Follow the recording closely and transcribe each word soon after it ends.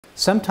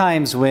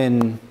Sometimes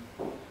when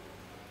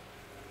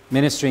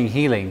ministering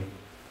healing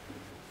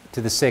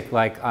to the sick,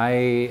 like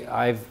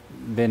I've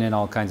been in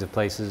all kinds of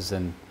places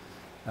and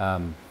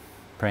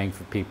praying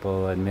for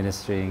people and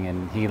ministering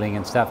and healing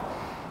and stuff.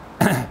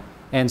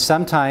 And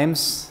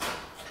sometimes,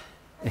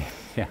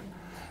 yeah,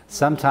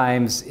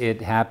 sometimes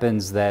it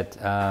happens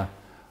that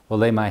we'll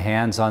lay my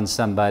hands on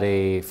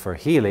somebody for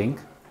healing,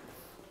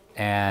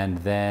 and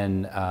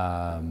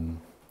then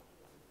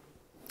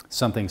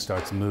something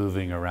starts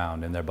moving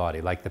around in their body,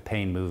 like the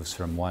pain moves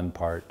from one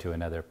part to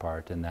another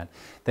part, and that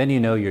then you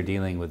know you're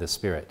dealing with a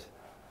spirit.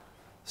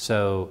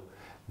 So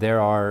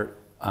there are,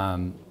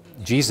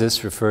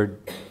 Jesus referred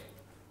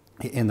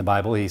in the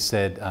Bible, he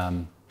said,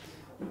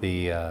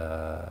 he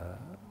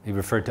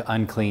referred to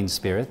unclean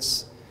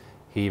spirits.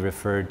 He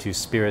referred to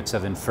spirits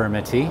of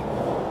infirmity.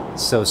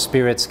 So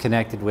spirits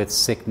connected with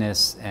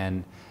sickness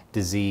and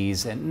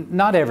disease. And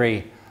not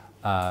every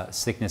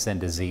sickness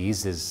and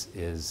disease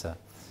is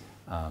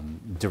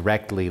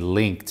directly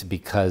linked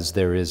because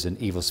there is an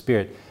evil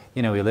spirit.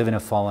 You know, we live in a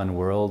fallen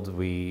world.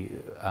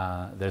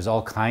 There's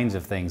all kinds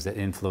of things that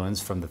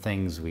influence, from the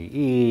things we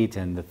eat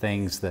and the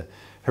things, the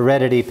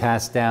heredity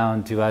passed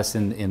down to us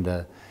in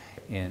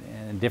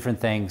different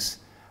things.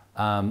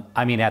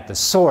 I mean, at the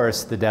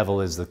source, the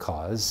devil is the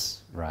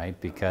cause, right?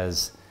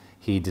 Because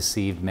he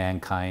deceived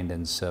mankind,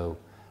 and so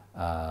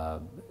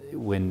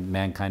when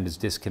mankind is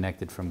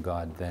disconnected from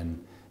God,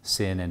 then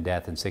sin and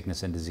death and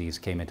sickness and disease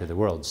came into the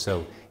world.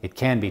 So it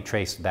can be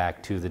traced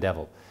back to the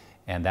devil.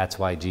 And that's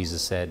why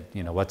Jesus said,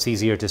 you know, what's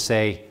easier to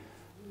say,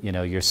 you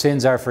know, your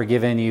sins are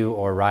forgiven you,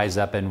 or rise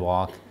up and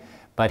walk.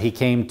 But he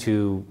came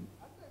to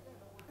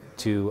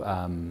do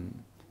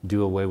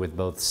away with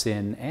both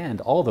sin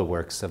and all the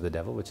works of the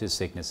devil, which is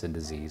sickness and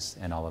disease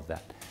and all of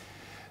that.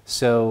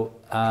 So,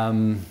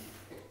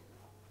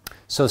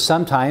 so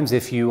sometimes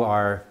if you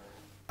are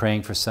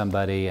praying for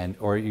somebody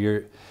or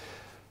you're,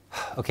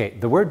 okay,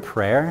 the word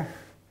prayer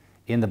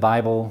in the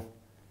Bible,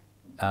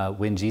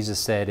 when Jesus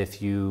said,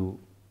 if you,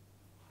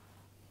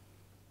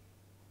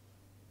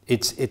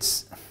 it's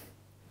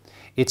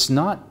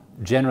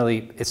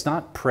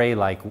not pray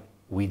like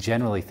we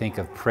generally think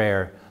of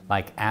prayer,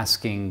 like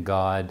asking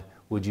God,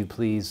 would you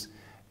please,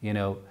 you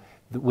know,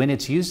 when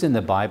it's used in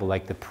the Bible,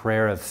 like the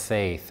prayer of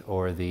faith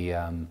or the,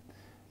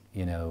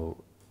 you know,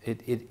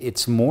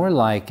 it's more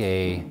like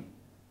a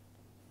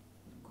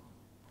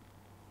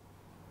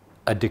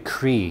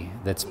decree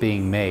that's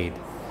being made,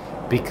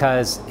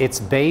 because it's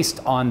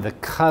based on the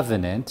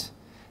covenant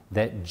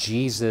that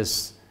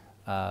Jesus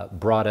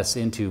brought us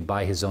into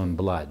by his own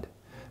blood.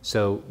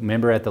 So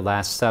remember at the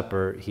Last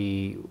Supper,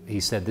 he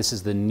said, this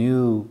is the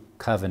new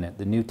covenant,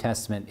 the New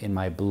Testament in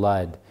my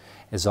blood.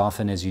 As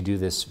often as you do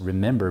this,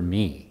 remember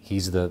me.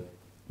 He's the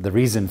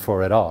reason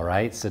for it all,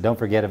 right? So don't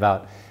forget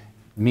about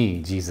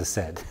me, Jesus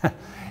said,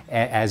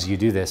 as you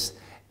do this.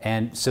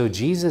 And so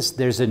Jesus,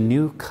 there's a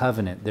new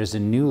covenant, there's a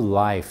new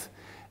life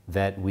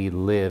that we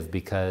live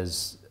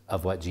because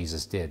of what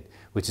Jesus did,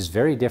 which is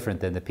very different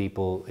than the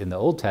people in the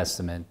Old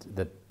Testament,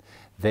 that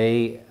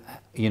they,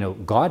 you know,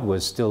 God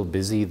was still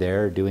busy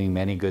there doing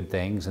many good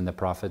things, and the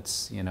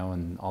prophets, you know,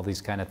 and all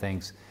these kind of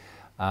things.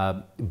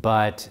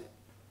 But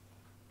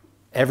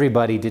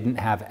everybody didn't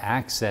have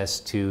access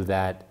to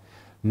that.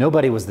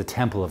 Nobody was the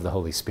temple of the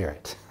Holy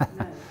Spirit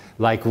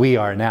like we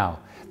are now.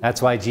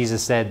 That's why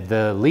Jesus said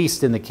the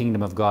least in the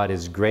kingdom of God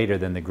is greater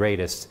than the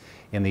greatest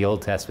in the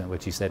Old Testament,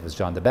 which he said was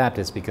John the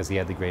Baptist, because he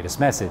had the greatest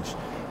message,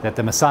 that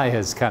the Messiah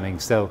is coming.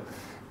 So,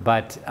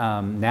 but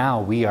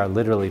now we are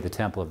literally the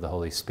temple of the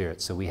Holy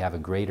Spirit, so we have a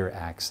greater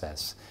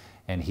access.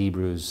 And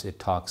Hebrews, it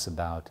talks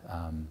about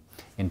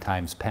in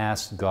times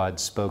past, God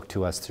spoke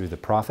to us through the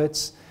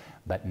prophets,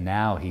 but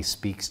now he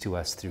speaks to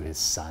us through his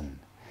Son.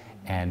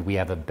 And we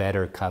have a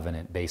better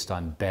covenant based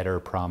on better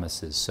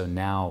promises. So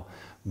now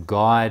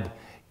God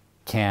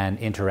can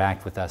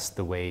interact with us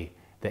the way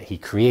that he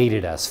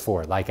created us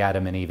for, like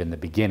Adam and Eve in the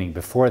beginning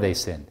before they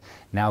sinned.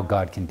 Now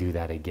God can do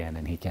that again,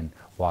 and he can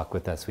walk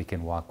with us. We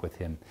can walk with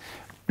him.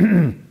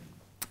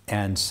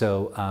 And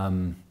so,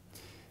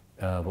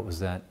 what was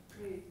that?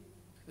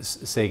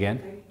 Say again?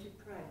 We're going to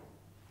pray.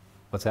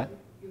 What's that?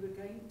 You were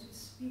going to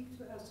speak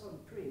to us on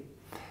prayer.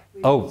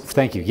 Oh,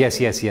 thank you. Yes,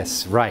 yes,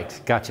 yes.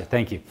 Right. Gotcha.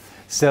 Thank you.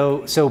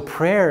 So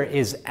prayer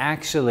is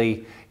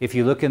actually, if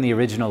you look in the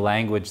original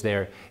language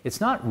there, it's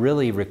not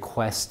really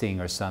requesting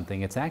or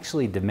something. It's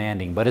actually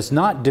demanding. But it's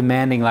not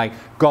demanding like,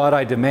 God,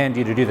 I demand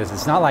you to do this.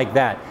 It's not like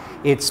that.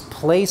 It's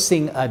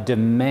placing a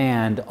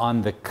demand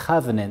on the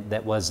covenant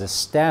that was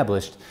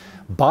established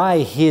by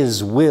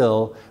his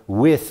will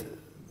with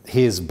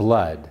his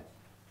blood.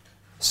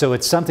 So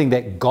it's something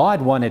that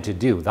God wanted to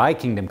do. Thy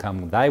kingdom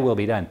come, thy will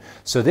be done.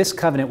 So this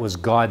covenant was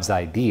God's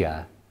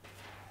idea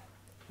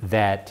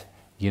that,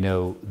 you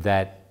know,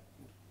 that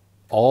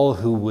all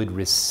who would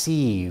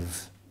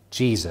receive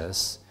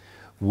Jesus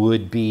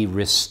would be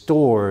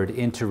restored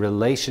into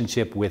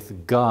relationship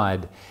with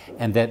God,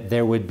 and that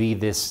there would be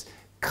this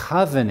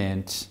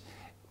covenant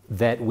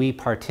that we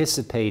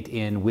participate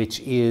in, which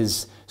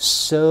is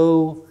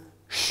so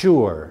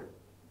sure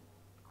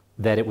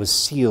that it was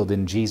sealed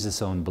in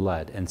Jesus' own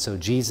blood. And so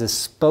Jesus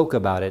spoke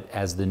about it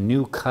as the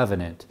new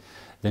covenant.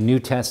 In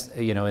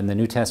the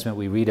New Testament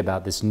we read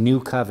about this new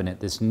covenant,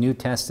 this New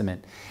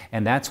Testament.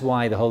 And that's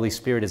why the Holy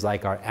Spirit is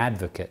like our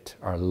advocate,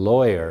 our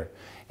lawyer,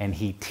 and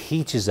he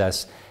teaches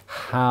us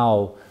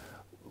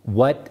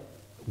what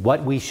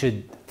we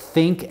should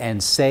think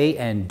and say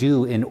and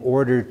do in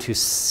order to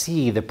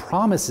see the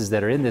promises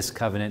that are in this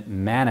covenant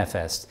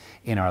manifest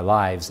in our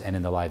lives and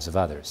in the lives of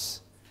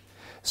others.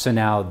 So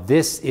now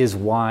this is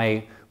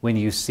why when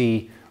you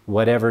see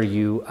whatever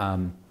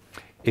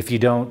if you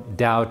don't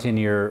doubt in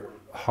your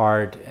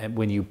heart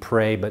when you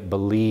pray, but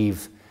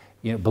believe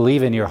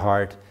in your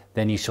heart,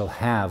 then you shall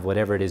have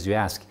whatever it is you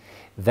ask.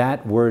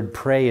 That word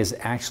pray is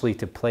actually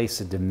to place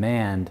a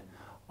demand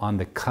on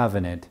the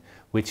covenant,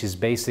 which is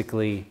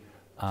basically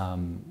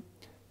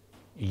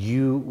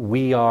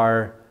we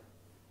are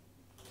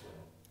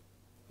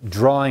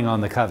drawing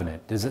on the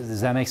covenant.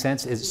 Does that make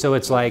sense? So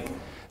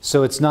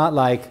it's not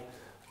like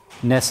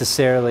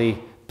necessarily,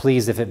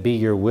 please, if it be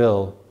your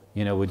will,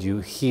 would you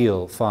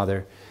heal,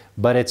 Father?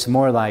 But it's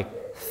more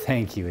like,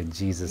 thank you in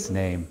Jesus'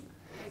 name.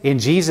 In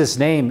Jesus'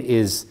 name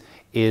is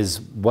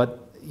what,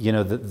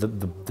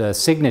 the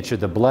signature,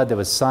 the blood that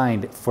was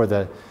signed for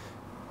the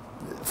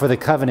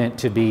covenant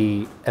to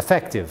be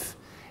effective.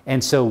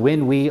 And so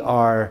when we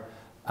are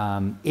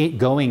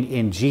going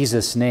in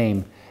Jesus'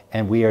 name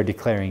and we are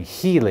declaring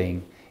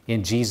healing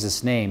in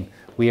Jesus' name,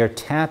 we are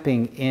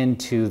tapping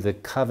into the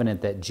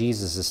covenant that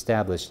Jesus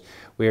established.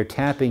 We are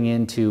tapping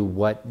into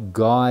what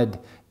God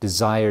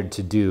desired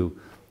to do.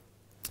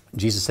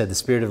 Jesus said, the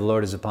Spirit of the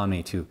Lord is upon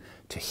me to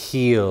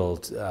heal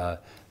the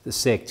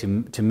sick,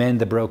 to mend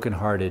the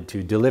brokenhearted,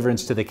 to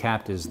deliverance to the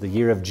captives, the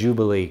year of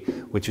Jubilee,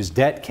 which is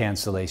debt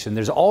cancellation.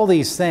 There's all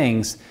these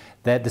things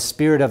that the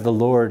Spirit of the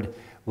Lord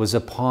was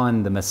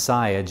upon the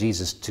Messiah,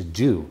 Jesus, to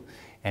do.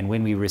 And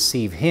when we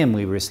receive Him,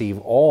 we receive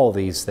all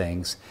these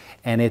things.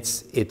 And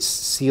it's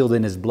sealed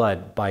in His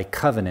blood by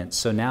covenant.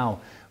 So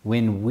now,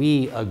 when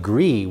we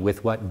agree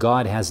with what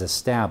God has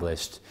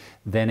established,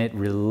 then it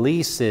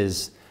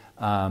releases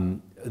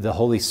the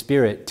Holy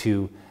Spirit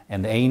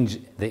and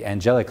the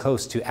angelic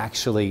host to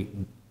actually,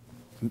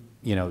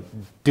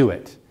 do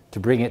it, to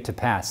bring it to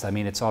pass. I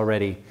mean, it's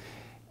already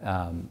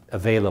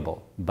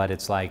available, but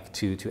it's like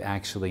to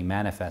actually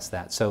manifest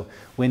that. So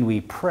when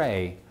we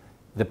pray,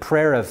 the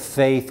prayer of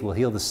faith will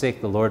heal the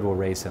sick, the Lord will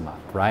raise him up,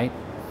 right?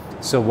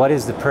 So what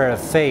is the prayer of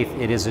faith?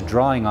 It is a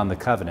drawing on the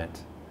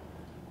covenant.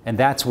 And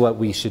that's what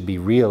we should be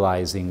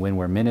realizing when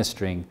we're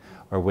ministering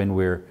or when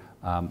we're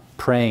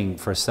praying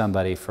for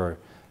somebody for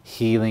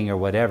healing or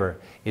whatever.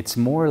 It's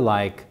more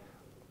like,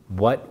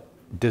 what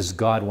does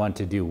God want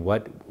to do?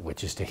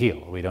 Which is to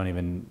heal. We don't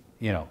even,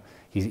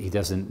 he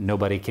doesn't,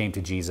 nobody came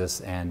to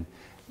Jesus and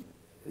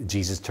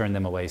Jesus turned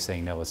them away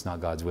saying, no, it's not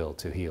God's will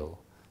to heal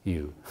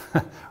you.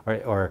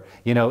 or,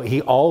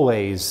 he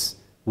always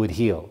would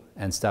heal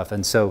and stuff.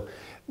 And so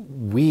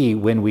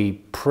when we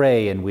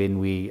pray and when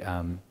we,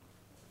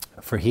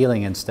 for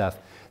healing and stuff,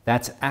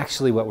 that's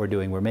actually what we're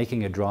doing. We're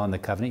making a draw on the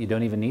covenant. You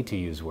don't even need to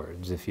use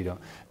words if you don't.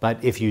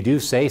 But if you do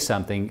say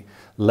something,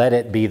 let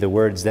it be the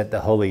words that the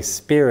Holy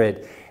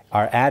Spirit,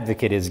 our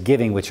advocate, is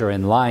giving, which are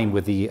in line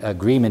with the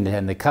agreement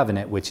and the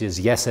covenant, which is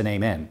yes and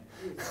amen.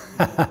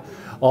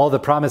 All the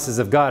promises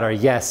of God are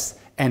yes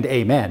and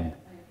amen.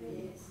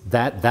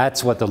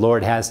 That's what the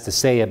Lord has to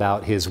say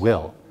about His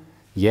will.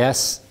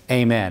 Yes,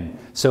 amen.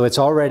 So it's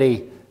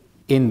already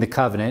in the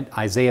covenant.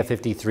 Isaiah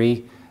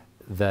 53,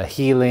 the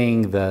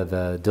healing,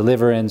 the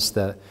deliverance,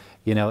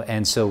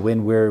 and so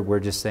when we're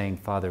just saying,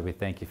 Father, we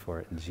thank you for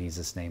it. In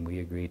Jesus' name, we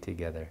agree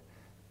together.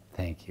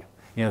 Thank you.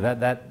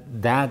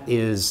 That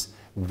is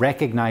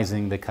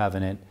recognizing the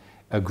covenant,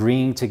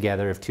 agreeing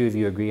together. If two of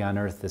you agree on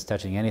earth as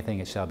touching anything,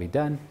 it shall be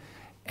done.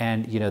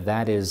 And,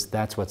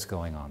 that's what's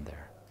going on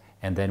there.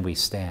 And then we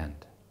stand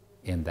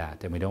in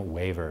that, and we don't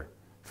waver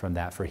from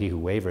that. For he who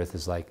wavereth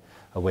is like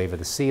a wave of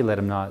the sea. Let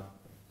him not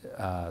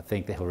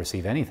think that he'll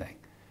receive anything.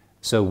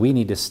 So we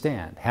need to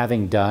stand,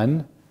 having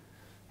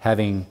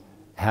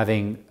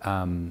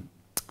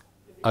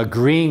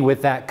agreeing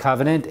with that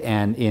covenant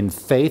and in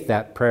faith,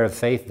 that prayer of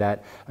faith,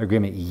 that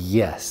agreement,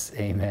 yes,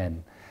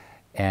 amen.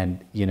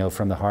 And,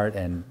 from the heart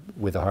and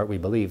with the heart we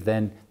believe,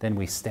 then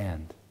we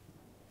stand.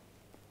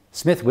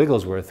 Smith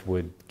Wigglesworth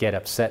would get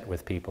upset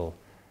with people,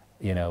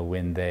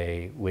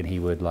 when he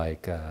would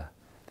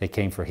they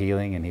came for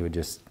healing and he would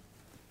just,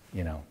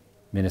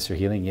 minister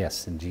healing,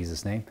 yes, in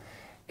Jesus' name.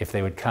 If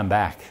they would come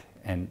back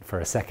and for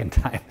a second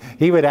time,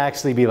 he would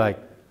actually be like,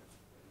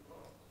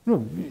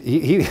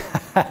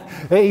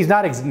 he's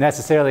not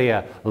necessarily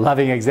a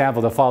loving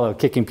example to follow,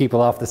 kicking people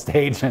off the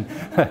stage and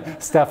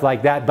stuff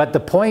like that. But the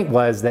point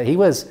was that he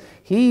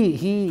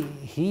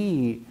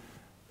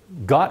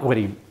got what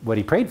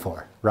he prayed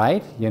for,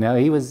 right?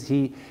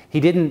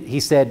 He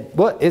said,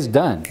 well, it's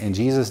done in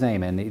Jesus'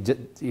 name, and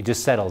he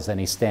just settles and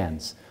he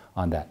stands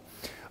on that.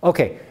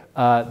 Okay,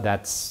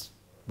 that's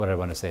what I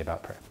want to say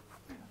about prayer.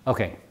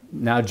 Okay,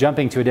 now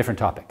jumping to a different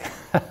topic.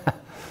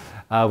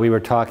 We were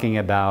talking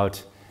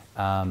about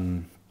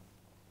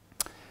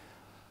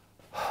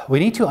we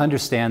need to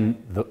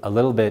understand a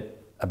little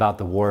bit about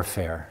the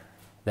warfare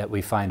that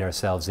we find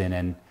ourselves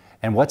in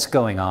and what's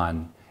going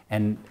on.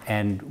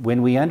 And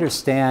when we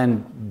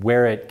understand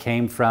where it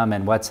came from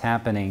and what's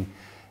happening,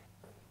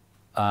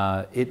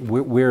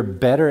 we're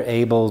better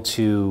able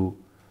to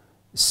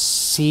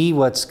see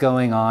what's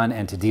going on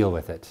and to deal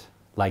with it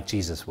like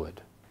Jesus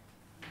would.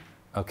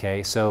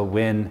 Okay, so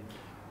when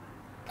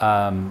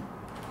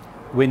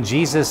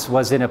Jesus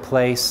was in a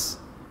place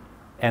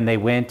and they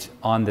went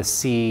on the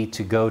sea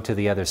to go to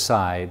the other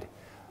side,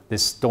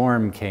 this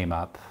storm came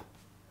up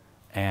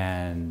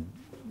and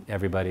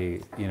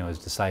everybody, his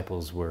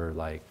disciples were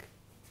like,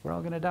 we're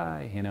all going to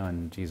die,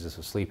 and Jesus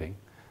was sleeping,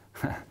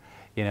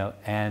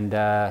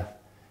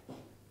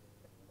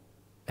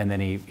 and then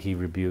he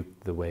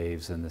rebuked the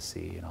waves and the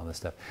sea and all this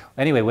stuff.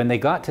 Anyway, when they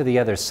got to the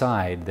other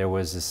side, there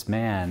was this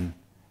man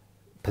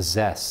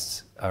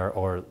possessed,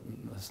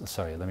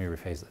 sorry, let me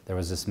rephrase it. There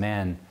was this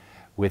man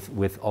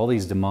with all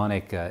these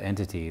demonic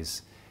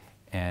entities,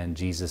 and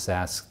Jesus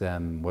asked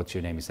them, what's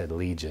your name? He said,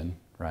 Legion,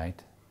 right?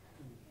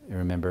 You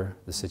remember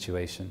the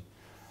situation?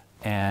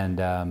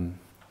 And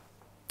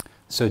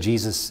so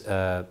Jesus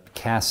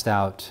cast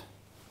out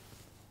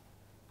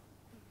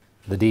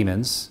the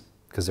demons,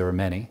 because there were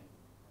many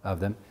of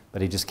them,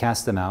 but he just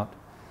cast them out.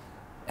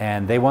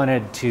 And they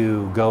wanted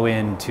to go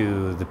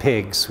into the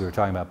pigs. We were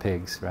talking about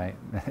pigs, right?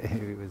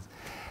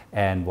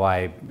 And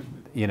why,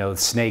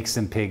 snakes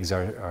and pigs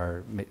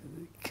are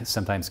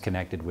sometimes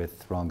connected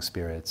with wrong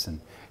spirits and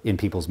in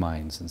people's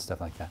minds and stuff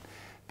like that.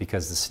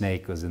 Because the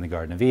snake was in the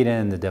Garden of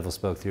Eden, the devil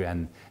spoke through,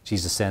 and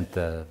Jesus sent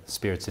the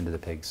spirits into the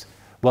pigs.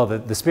 Well,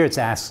 the spirits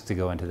asked to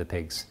go into the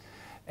pigs.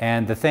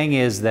 And the thing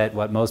is that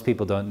what most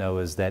people don't know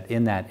is that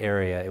in that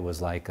area, it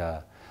was like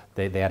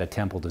they had a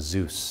temple to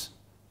Zeus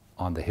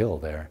on the hill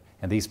there.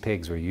 And these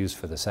pigs were used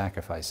for the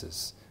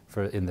sacrifices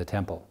in the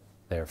temple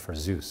there for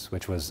Zeus,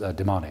 which was a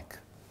demonic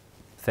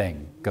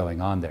thing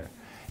going on there.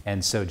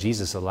 And so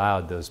Jesus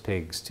allowed those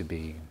pigs to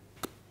be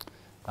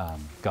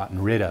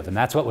gotten rid of. And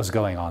that's what was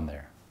going on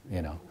there,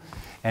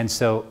 And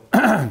so,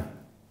 what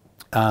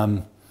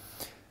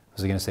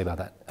was I going to say about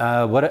that?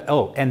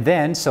 And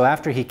then, so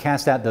after he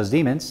cast out those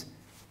demons,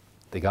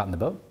 they got in the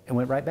boat and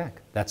went right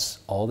back. That's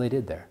all they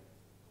did there.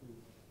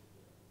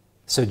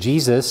 So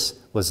Jesus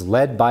was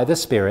led by the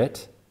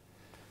Spirit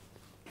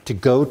to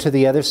go to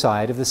the other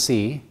side of the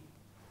sea,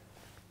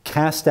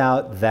 cast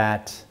out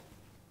that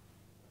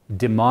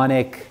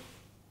demonic,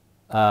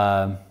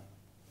 the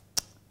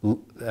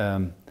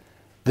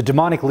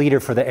demonic leader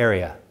for the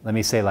area, let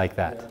me say like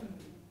that.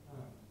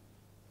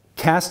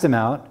 Cast him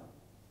out,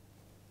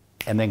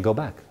 and then go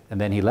back. And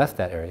then he left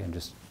that area and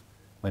just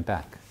went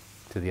back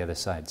to the other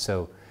side.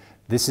 So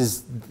this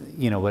is,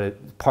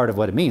 part of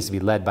what it means to be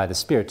led by the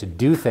Spirit, to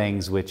do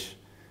things which,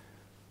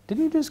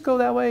 didn't you just go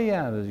that way?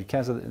 Yeah, he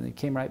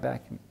came right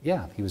back.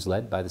 Yeah, he was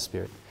led by the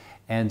Spirit.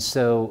 And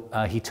so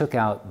he took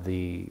out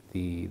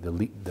he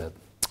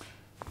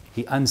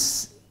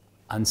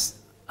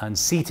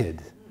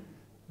unseated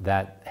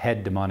that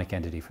head demonic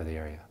entity for the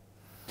area.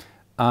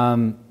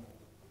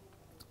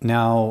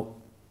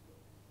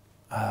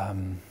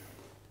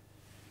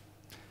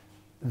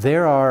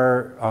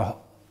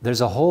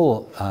 There's a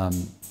whole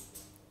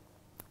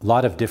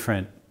lot of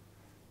different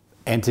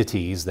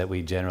entities that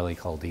we generally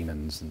call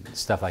demons and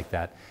stuff like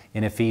that.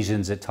 In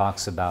Ephesians, it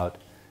talks about,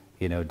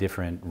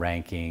 different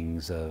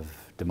rankings of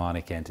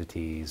demonic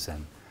entities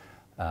and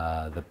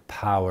the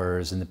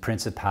powers and the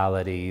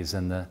principalities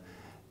and the,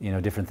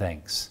 different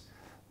things.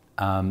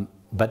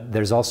 But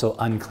there's also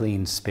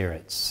unclean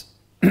spirits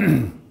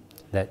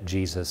that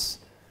Jesus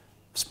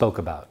spoke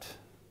about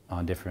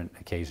on different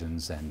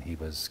occasions, and he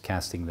was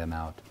casting them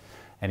out.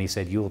 And he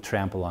said, you will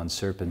trample on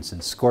serpents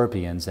and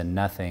scorpions, and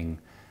nothing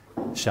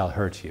shall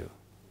hurt you.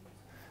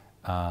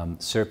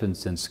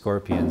 Serpents and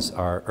scorpions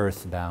are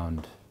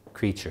earthbound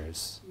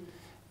creatures.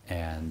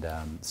 And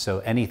so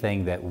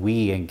anything that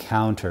we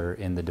encounter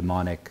in the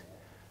demonic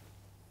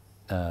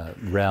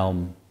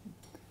realm,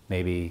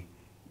 maybe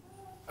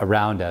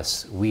around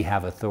us, we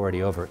have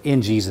authority over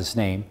in Jesus'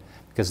 name,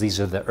 because these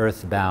are the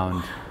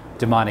earthbound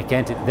demonic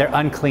entities. They're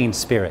unclean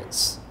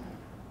spirits.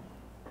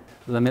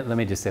 Let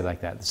me just say it like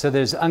that. So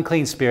there's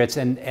unclean spirits,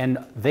 and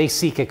they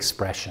seek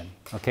expression.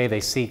 Okay, they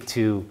seek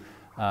to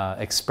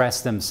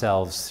express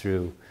themselves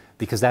through,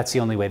 because that's the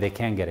only way they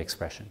can get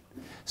expression.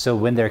 So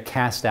when they're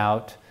cast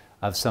out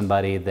of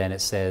somebody, then it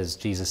says,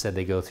 Jesus said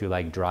they go through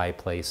like dry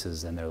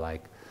places, and they're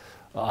like,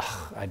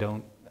 oh,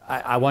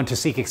 I want to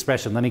seek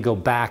expression. Let me go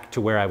back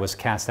to where I was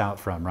cast out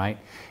from, right?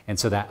 And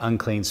so that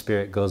unclean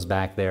spirit goes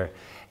back there.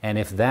 And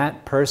if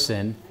that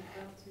person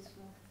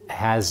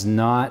has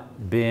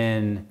not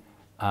been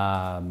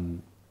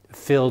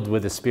filled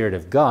with the Spirit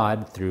of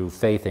God through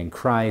faith in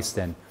Christ,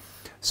 and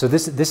so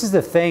this is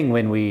the thing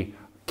when we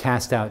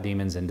cast out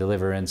demons and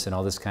deliverance and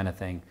all this kind of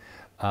thing.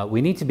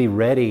 We need to be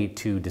ready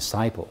to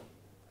disciple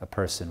a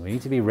person. We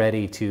need to be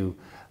ready to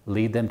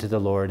lead them to the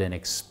Lord and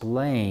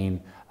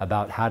explain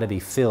about how to be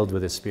filled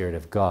with the Spirit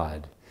of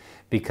God.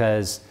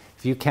 Because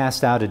if you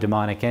cast out a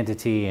demonic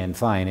entity and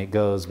fine, it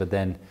goes, but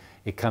then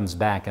it comes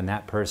back and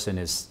that person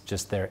is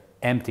just there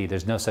empty.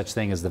 There's no such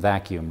thing as the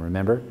vacuum,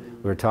 remember?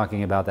 We were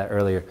talking about that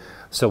earlier.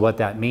 So what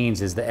that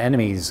means is the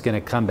enemy is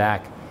going to come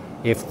back.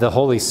 If the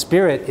Holy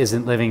Spirit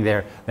isn't living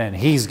there, then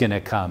he's going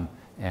to come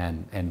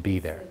and be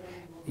there.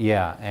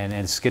 Yeah, and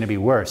it's going to be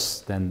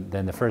worse than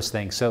the first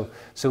thing. So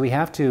we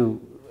have to,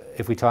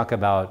 if we talk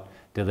about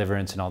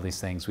deliverance and all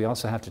these things, we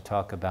also have to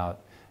talk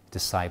about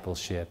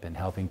discipleship and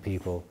helping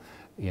people,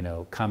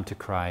 come to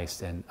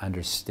Christ and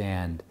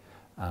understand,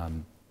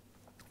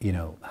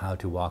 how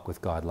to walk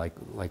with God, like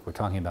we're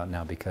talking about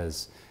now,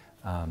 because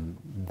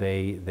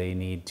they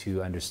need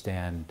to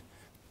understand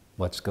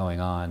what's going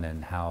on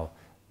and how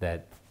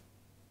that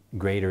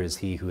greater is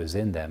He who is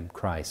in them,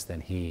 Christ,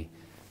 than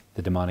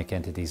the demonic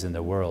entities in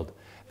the world.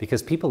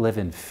 Because people live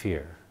in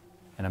fear,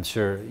 and I'm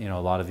sure a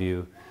lot of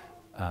you,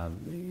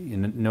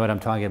 know what I'm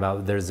talking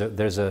about.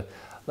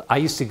 I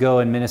used to go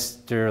and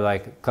minister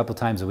like a couple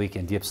times a week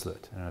in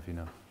Diepsloot. I don't know if you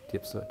know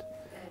Diepsloot.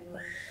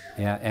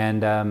 Yeah,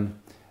 and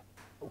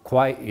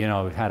quite, we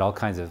had all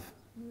kinds of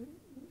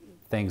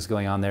things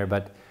going on there,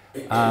 but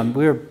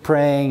we were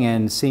praying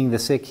and seeing the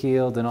sick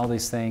healed and all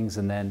these things,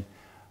 and then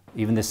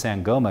even the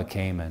Sangoma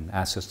came and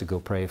asked us to go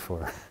pray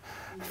for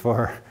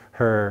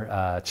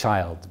her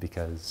child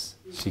because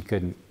she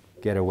couldn't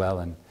get her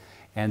well,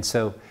 and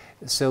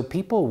so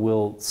people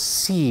will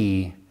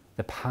see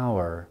the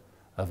power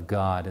of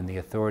God and the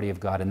authority of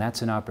God, and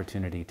that's an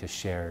opportunity to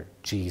share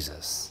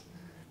Jesus,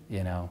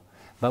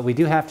 But we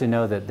do have to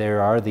know that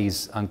there are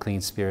these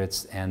unclean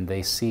spirits and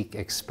they seek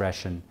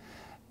expression,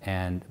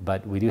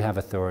 but we do have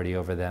authority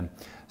over them.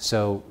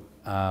 So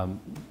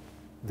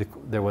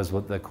there was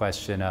the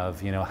question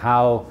of,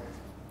 how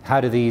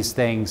do these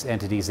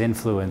entities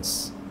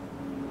influence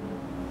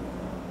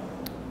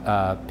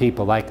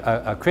people, like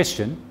a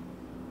Christian,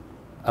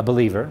 a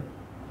believer?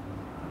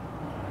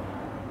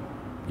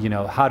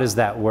 How does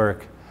that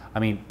work? I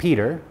mean,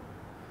 Peter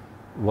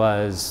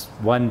was,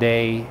 one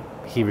day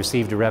he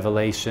received a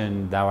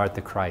revelation, thou art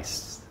the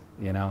Christ,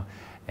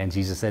 and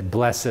Jesus said,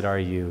 blessed are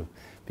you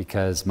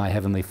because my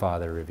heavenly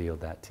Father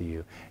revealed that to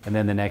you. And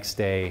then the next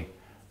day,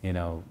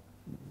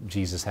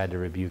 Jesus had to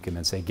rebuke him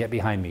and say, get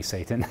behind me,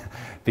 Satan,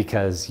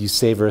 because you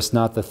savor us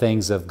not the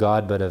things of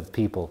God, but of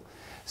people.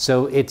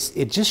 So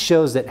it just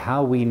shows that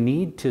how we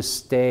need to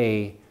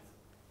stay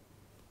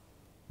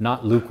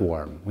not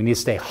lukewarm. We need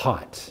to stay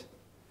hot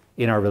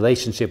in our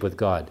relationship with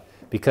God.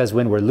 Because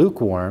when we're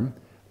lukewarm,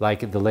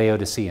 like the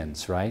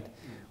Laodiceans, right?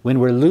 When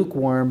we're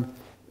lukewarm,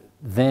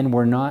 then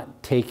we're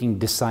not taking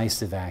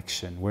decisive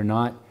action. We're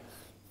not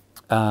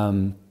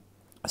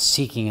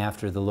seeking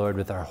after the Lord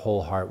with our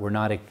whole heart. We're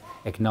not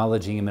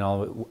acknowledging Him in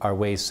all our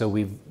ways. So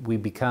we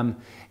become,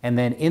 and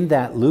then in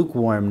that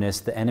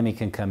lukewarmness, the enemy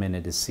can come in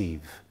and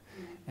deceive.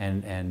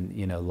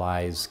 And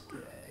lies,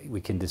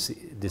 we can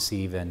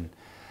deceive. And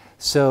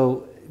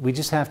so we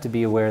just have to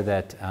be aware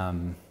that,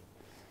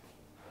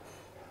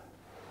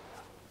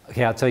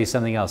 okay, I'll tell you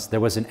something else. There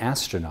was an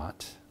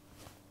astronaut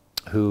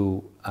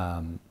who,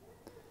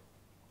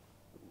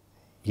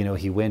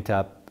 he went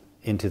up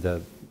into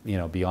the,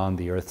 beyond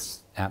the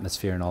Earth's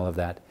atmosphere and all of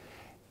that.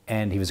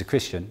 And he was a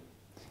Christian.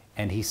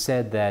 And he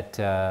said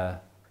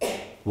that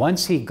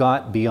once he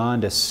got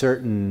beyond a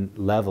certain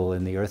level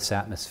in the Earth's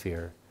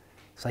atmosphere,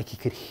 it's like he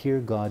could hear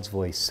God's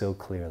voice so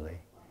clearly.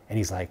 And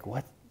he's like,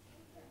 what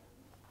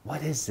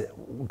is it?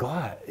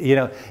 God,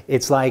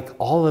 it's like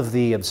all of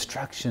the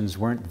obstructions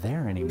weren't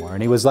there anymore.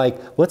 And he was like,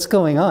 what's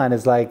going on?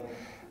 It's like,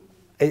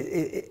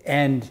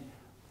 and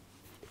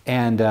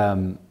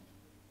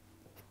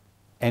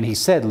he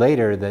said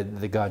later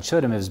that God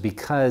showed him it was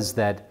because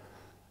that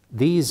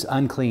these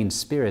unclean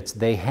spirits,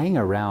 they hang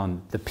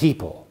around the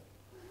people,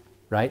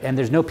 right? And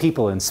there's no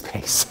people in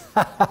space,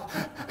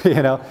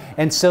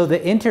 And so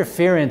the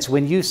interference,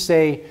 when you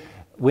say,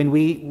 when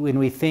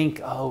we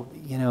think,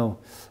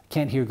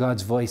 can't hear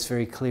God's voice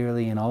very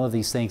clearly and all of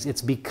these things,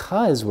 it's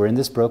because we're in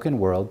this broken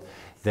world.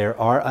 There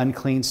are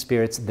unclean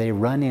spirits. They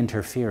run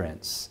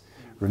interference.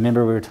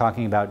 Remember, we were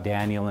talking about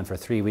Daniel, and for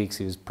 3 weeks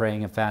he was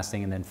praying and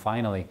fasting, and then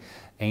finally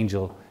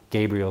angel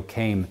Gabriel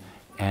came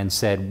and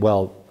said,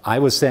 well, I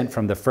was sent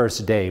from the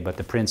first day, but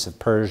the prince of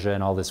Persia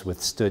and all this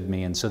withstood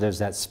me. And so there's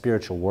that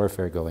spiritual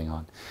warfare going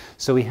on.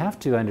 So we have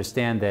to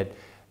understand that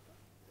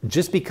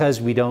just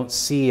because we don't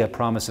see a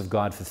promise of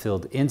God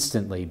fulfilled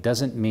instantly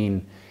doesn't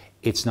mean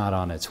it's not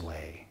on its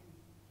way.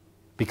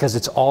 Because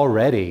it's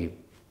already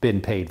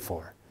been paid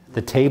for.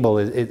 The table,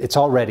 it's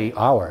already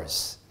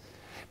ours.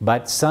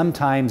 But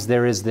sometimes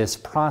there is this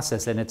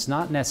process, and it's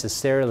not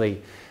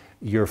necessarily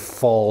your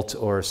fault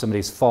or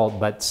somebody's fault,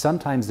 but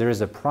sometimes there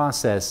is a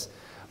process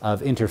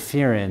of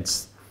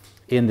interference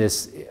in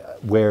this,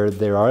 where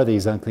there are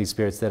these unclean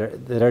spirits that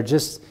are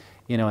just,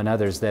 and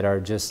others that are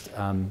just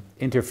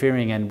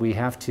interfering, and we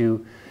have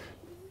to,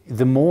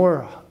 the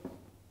more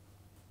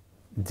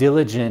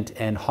diligent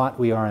and hot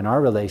we are in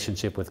our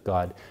relationship with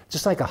God,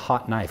 just like a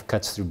hot knife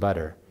cuts through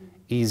butter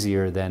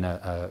easier than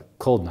a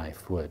cold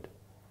knife would,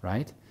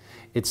 right?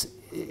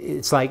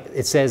 It's like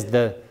it says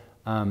the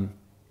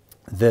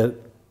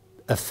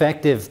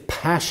effective,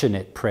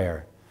 passionate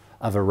prayer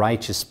of a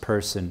righteous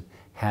person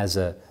has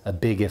a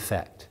big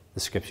effect, the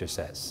scripture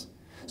says.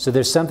 So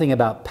there's something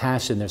about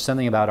passion, there's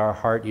something about our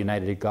heart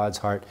united to God's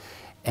heart,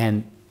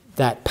 and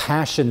that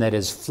passion that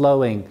is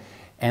flowing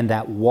and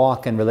that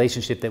walk and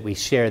relationship that we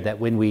share, that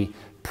when we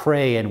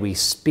pray and we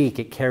speak,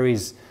 it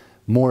carries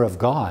more of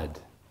God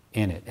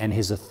in it and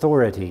His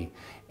authority,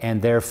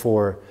 and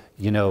therefore,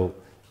 you know,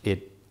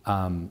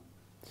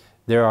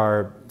 there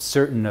are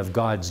certain of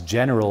God's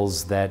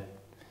generals that,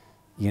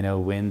 you know,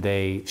 when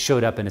they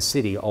showed up in a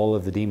city, all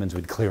of the demons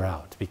would clear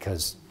out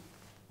because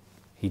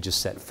He just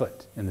set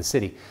foot in the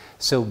city.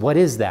 So what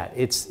is that?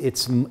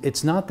 It's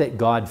not that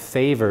God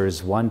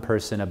favors one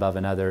person above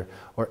another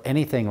or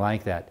anything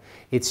like that.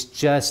 It's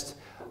just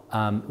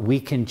we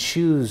can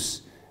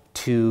choose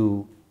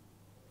to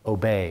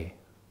obey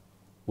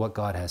what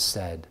God has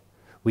said.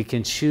 We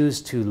can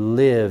choose to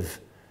live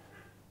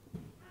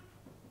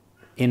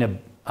in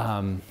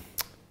a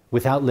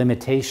without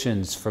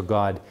limitations for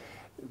God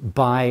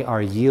by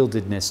our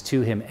yieldedness to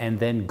Him, and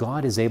then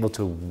God is able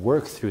to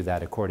work through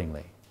that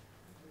accordingly.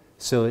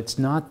 So it's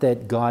not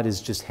that God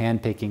is just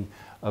handpicking,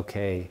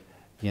 okay,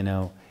 you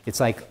know, it's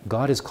like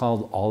God has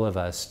called all of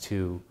us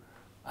to,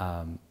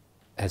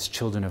 as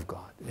children of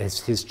God, as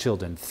His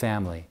children,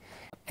 family.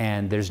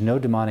 And there's no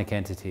demonic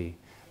entity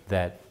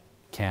that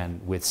can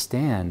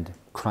withstand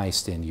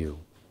Christ in you,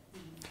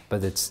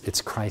 but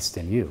it's Christ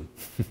in you.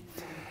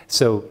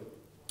 So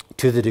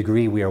to the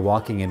degree we are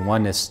walking in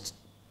oneness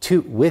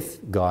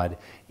with God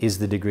is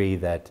the degree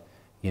that,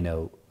 you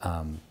know,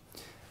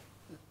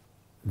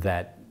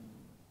 that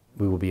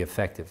we will be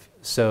effective.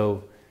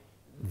 So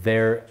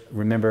there,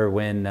 remember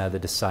when the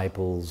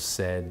disciples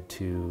said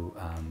to,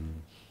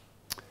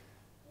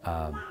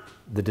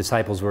 the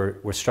disciples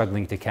were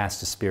struggling to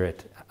cast a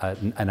spirit,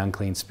 an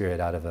unclean spirit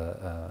out of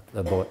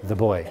the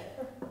boy,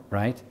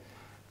 right?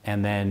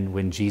 And then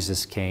when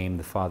Jesus came,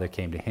 the Father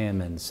came to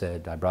Him and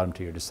said, I brought him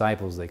to your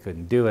disciples, they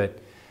couldn't do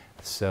it.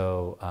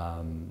 So,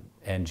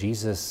 and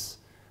Jesus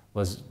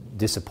was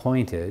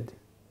disappointed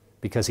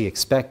because He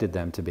expected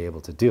them to be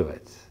able to do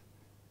it,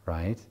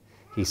 right?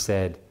 He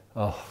said,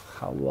 oh,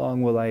 how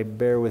long will I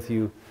bear with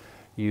you,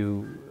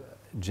 you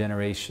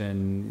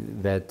generation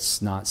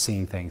that's not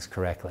seeing things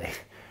correctly,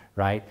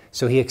 right?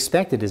 So He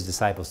expected His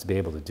disciples to be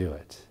able to do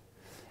it.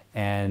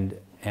 And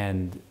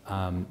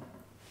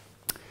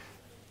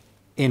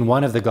in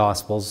one of the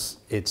Gospels,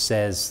 it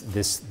says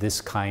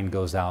this kind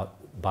goes out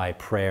by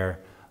prayer.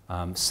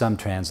 Some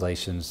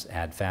translations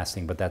add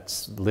fasting, but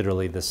that's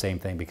literally the same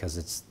thing because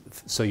it's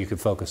so you can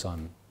focus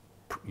on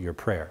your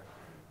prayer.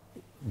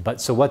 But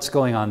so what's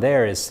going on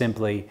there is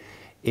simply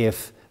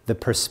if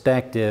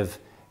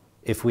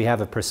we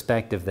have a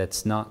perspective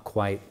that's not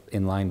quite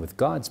in line with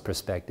God's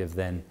perspective,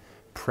 then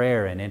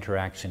prayer and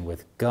interaction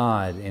with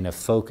God in a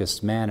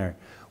focused manner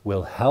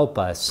will help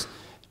us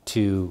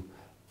to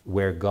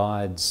where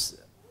God's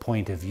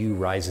point of view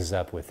rises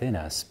up within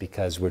us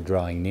because we're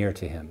drawing near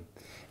to Him.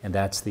 And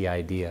that's the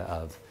idea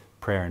of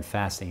prayer and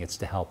fasting. It's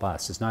to help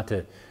us. It's not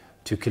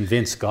to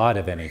convince God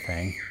of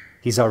anything.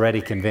 He's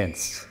already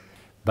convinced.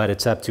 But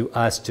it's up to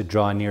us to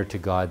draw near to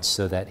God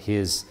so that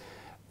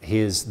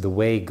the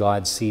way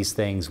God sees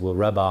things will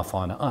rub off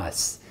on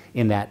us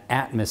in that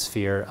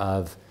atmosphere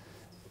of,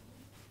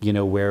 you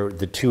know, where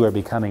the two are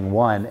becoming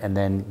one and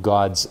then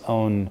God's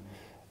own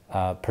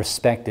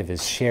perspective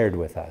is shared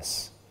with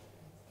us.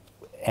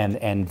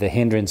 And the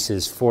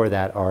hindrances for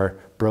that are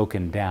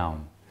broken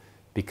down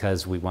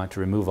because we want to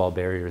remove all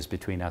barriers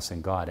between us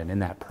and God. And in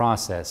that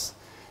process,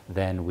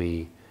 then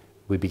we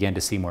begin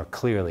to see more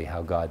clearly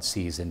how God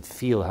sees and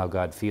feel how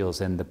God feels.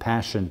 And the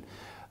passion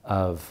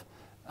of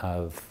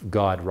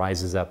God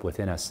rises up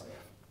within us.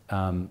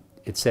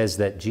 It says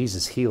that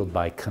Jesus healed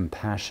by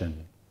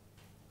compassion.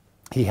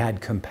 He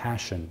had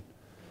compassion.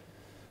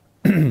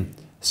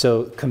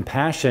 So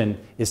compassion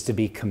is to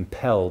be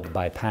compelled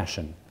by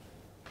passion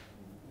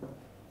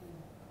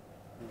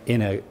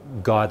in a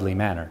godly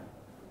manner.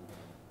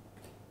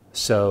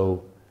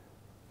 So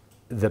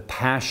the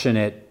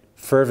passionate,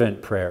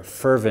 fervent prayer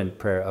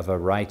of a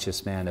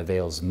righteous man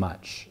avails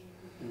much.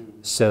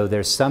 So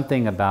there's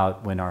something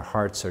about when our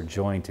hearts are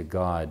joined to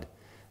God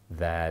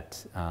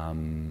that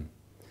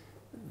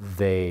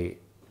the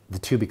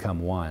two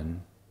become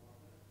one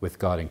with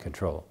God in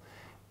control.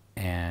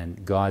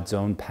 And God's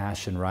own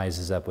passion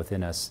rises up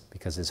within us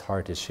because His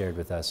heart is shared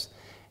with us.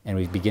 And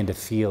we begin to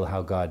feel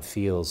how God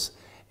feels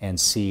and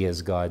see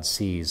as God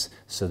sees,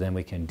 so then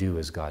we can do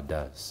as God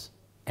does.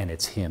 And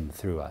it's Him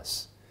through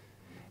us.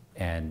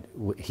 And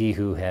he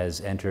who has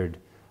entered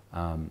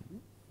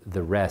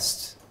the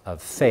rest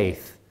of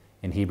faith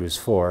in Hebrews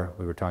 4,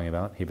 we were talking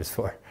about Hebrews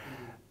 4,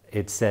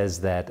 it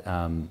says that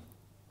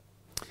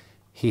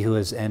he who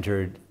has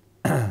entered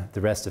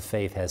the rest of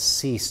faith has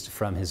ceased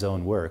from his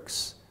own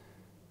works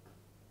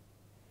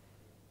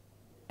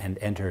and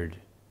entered,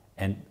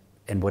 and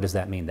what does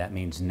that mean? That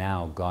means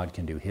now God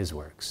can do His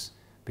works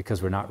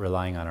because we're not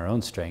relying on our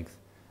own strength,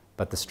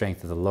 but the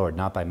strength of the Lord,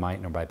 not by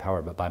might nor by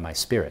power, but by my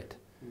Spirit,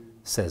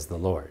 says the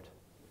Lord.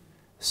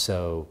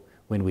 So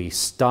when we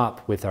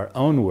stop with our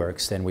own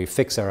works and we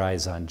fix our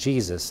eyes on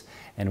Jesus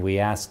and we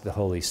ask the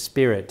Holy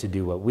Spirit to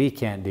do what we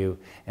can't do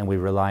and we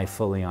rely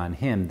fully on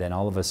Him, then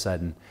all of a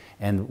sudden,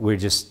 and we're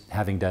just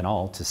having done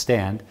all to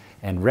stand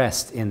and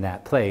rest in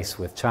that place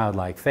with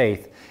childlike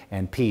faith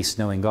and peace,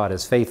 knowing God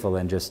is faithful,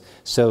 and just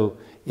so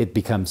it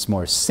becomes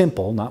more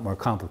simple, not more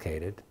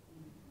complicated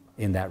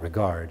in that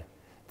regard,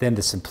 then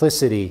the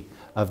simplicity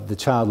of the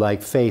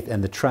childlike faith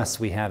and the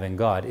trust we have in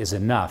God is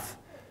enough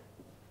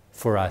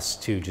for us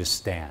to just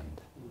stand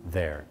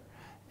there.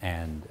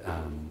 And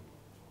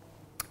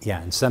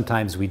yeah, and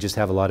sometimes we just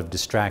have a lot of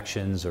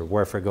distractions or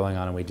warfare going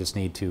on, and we just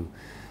need to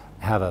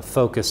have a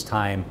focused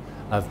time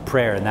of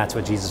prayer, and that's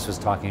what Jesus was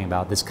talking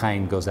about. This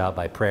kind goes out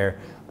by prayer,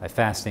 by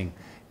fasting.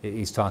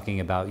 He's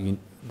talking about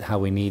how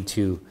we need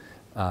to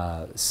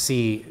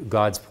see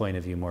God's point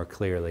of view more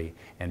clearly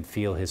and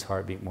feel His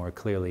heartbeat more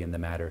clearly in the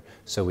matter.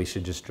 So we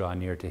should just draw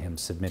near to Him,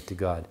 submit to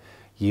God,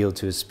 yield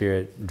to His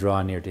Spirit,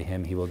 draw near to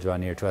Him, He will draw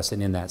near to us.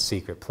 And in that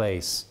secret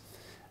place,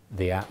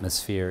 the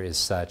atmosphere is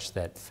such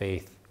that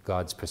faith,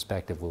 God's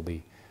perspective, will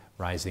be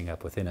rising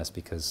up within us,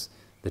 because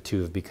the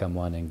two have become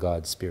one and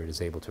God's Spirit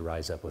is able to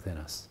rise up within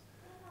us.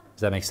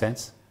 Does that make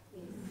sense?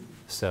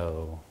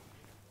 So,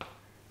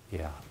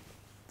 yeah.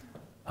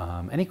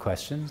 Any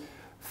questions?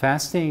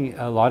 Fasting,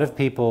 a lot of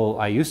people,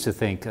 I used to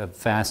think of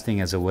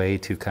fasting as a way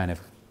to kind of,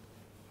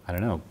 I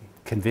don't know,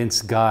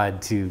 convince God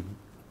to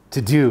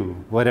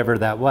do whatever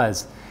that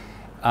was.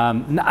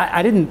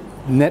 I didn't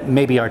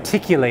maybe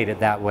articulate it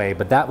that way,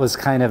 but that was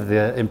kind of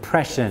the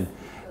impression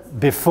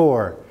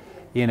before,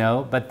 you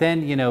know. But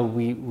then, you know,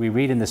 we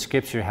read in the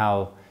scripture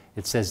how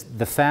it says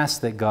the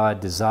fast that God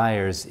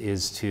desires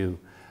is to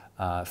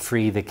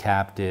free the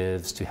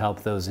captives, to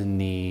help those in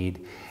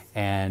need,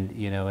 and,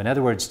 you know, in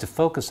other words, to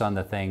focus on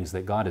the things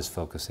that God is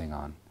focusing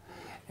on,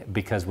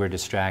 because we're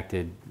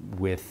distracted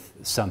with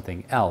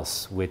something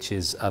else, which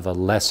is of a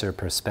lesser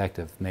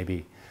perspective,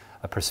 maybe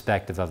a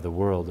perspective of the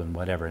world and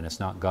whatever, and it's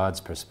not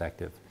God's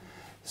perspective.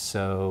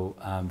 So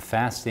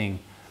fasting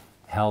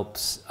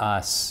helps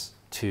us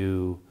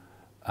to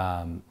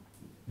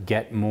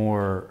get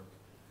more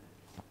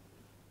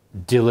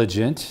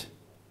diligent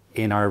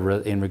in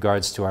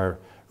regards to our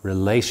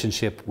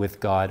relationship with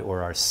God,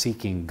 or our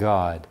seeking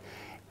God.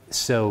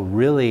 So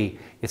really,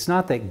 it's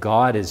not that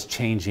God is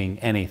changing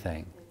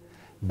anything,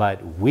 but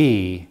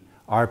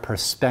our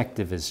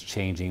perspective is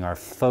changing, our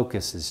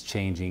focus is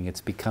changing.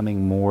 It's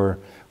becoming more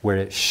where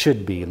it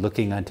should be,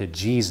 looking unto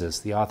Jesus,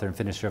 the author and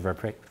finisher of our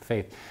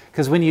faith.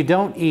 Because when you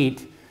don't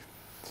eat,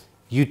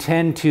 you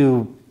tend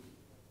to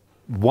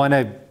want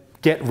to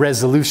get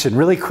resolution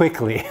really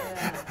quickly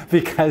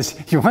because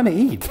you want to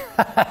eat,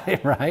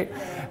 right?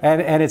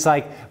 And it's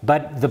like,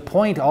 but the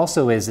point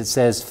also is, it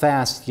says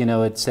fast, you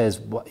know, it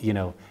says, you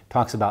know,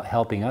 talks about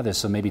helping others.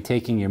 So maybe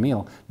taking your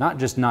meal, not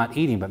just not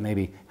eating, but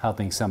maybe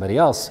helping somebody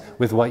else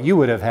with what you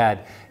would have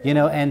had, you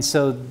know. And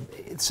so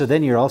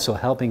then you're also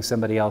helping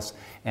somebody else.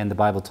 And the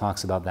Bible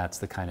talks about that's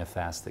the kind of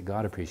fast that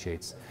God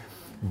appreciates.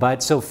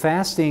 But so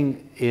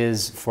fasting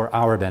is for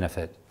our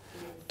benefit,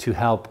 to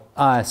help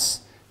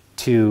us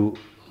to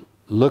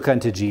look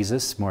unto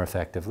Jesus more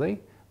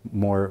effectively,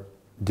 more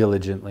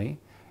diligently,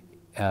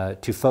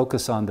 to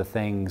focus on the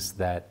things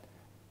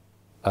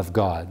of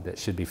God that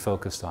should be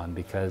focused on,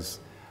 because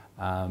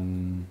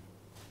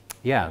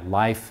yeah,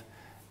 life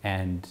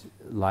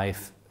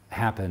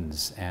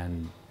happens,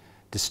 and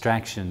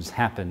distractions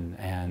happen,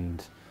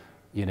 and,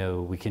 you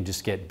know, we can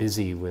just get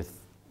busy with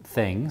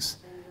things.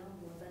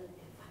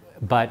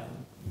 But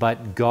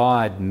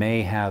God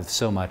may have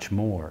so much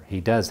more.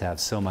 He does have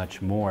so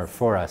much more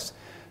for us.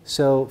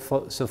 So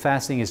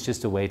fasting is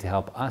just a way to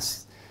help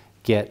us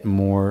get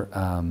more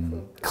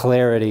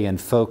clarity and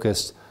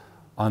focus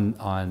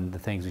on the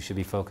things we should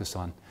be focused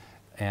on.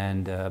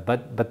 And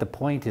but the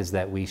point is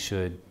that we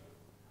should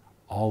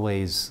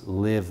always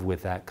live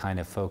with that kind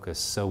of focus.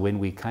 So when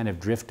we kind of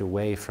drift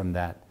away from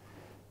that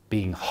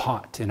being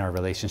hot in our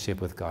relationship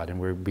with God and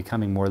we're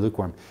becoming more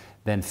lukewarm,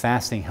 then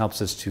fasting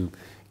helps us to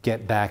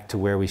get back to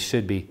where we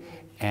should be.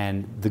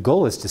 And the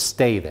goal is to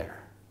stay there.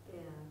 Yeah.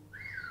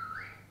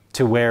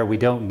 To where we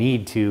don't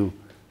need to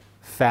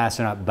fast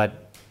or not,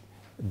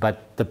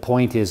 but the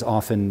point is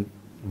often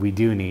we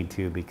do need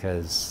to,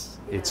 because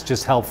it's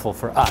just helpful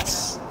for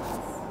us.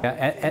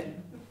 Yeah,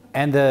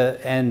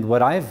 and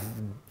what I've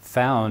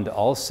found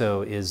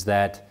also is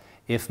that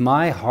if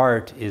my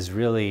heart is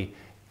really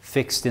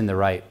fixed in the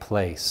right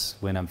place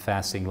when I'm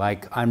fasting,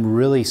 like I'm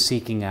really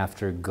seeking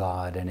after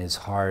God and His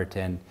heart,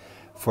 and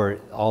for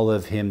all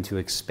of Him to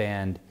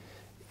expand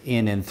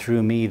in and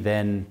through me,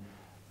 then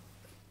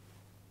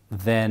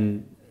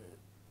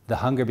the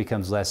hunger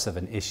becomes less of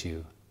an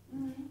issue.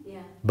 Yeah.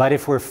 But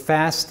if we're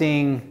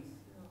fasting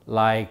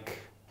like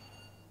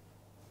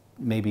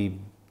maybe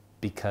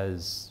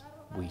because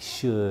we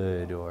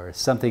should or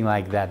something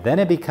like that, then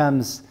it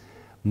becomes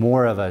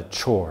more of a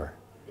chore.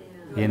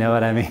 Yeah. You know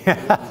what I mean?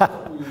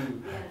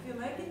 You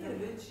make it a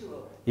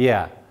ritual.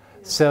 Yeah.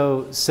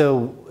 So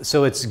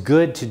it's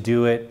good to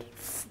do it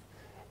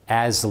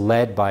as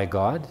led by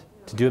God,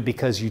 to do it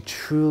because you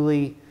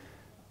truly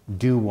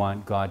do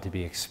want God to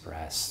be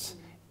expressed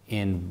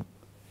in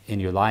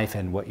your life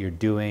and what you're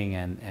doing,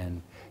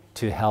 and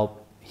to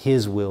help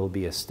His will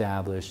be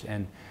established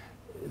and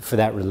for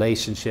that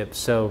relationship.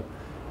 So,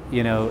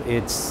 you know,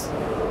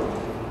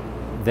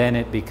 then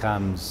it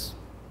becomes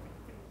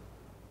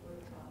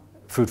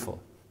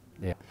fruitful.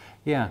 Yeah.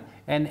 Yeah.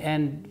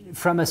 And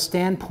from a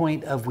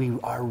standpoint of, we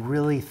are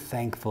really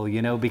thankful,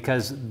 you know,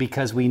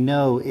 because we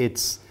know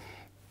it's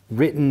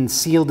written,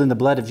 sealed in the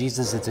blood of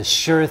Jesus. It's a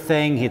sure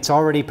thing. It's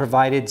already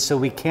provided, so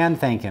we can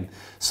thank Him.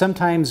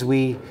 Sometimes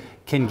we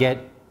can get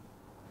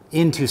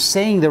into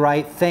saying the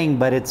right thing,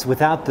 but it's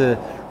without the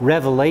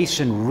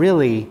revelation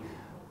really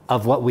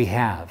of what we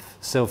have.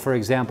 So for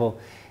example,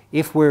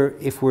 if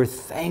we're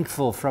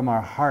thankful from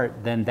our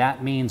heart, then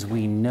that means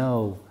we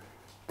know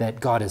that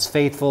God is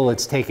faithful,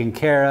 it's taken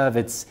care of,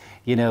 it's,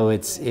 you know,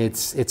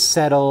 it's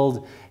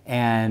settled,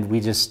 and we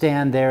just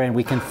stand there and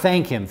we can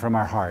thank Him from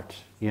our heart,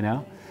 you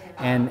know?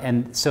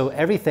 And so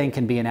everything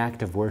can be an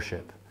act of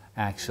worship,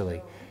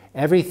 actually.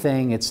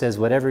 Everything, it says,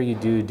 whatever you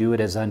do, do it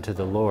as unto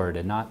the Lord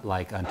and not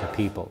like unto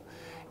people.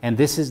 And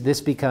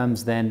this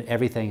becomes then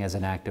everything as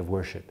an act of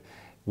worship.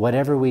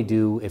 Whatever we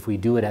do, if we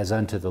do it as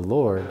unto the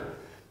Lord,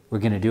 we're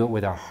going to do it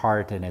with our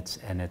heart, and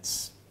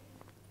it's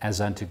as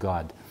unto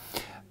God.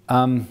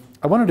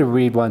 I wanted to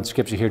read one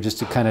scripture here just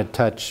to kind of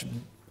touch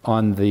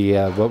on the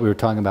what we were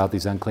talking about,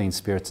 these unclean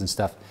spirits and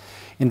stuff.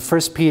 In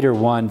 1 Peter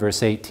 1,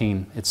 verse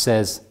 18, it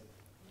says,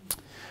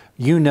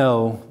 "You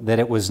know that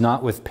it was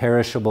not with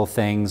perishable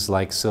things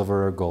like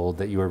silver or gold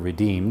that you were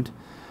redeemed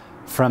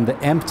from the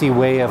empty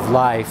way of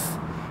life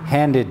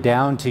handed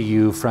down to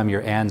you from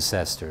your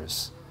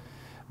ancestors,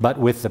 but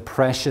with the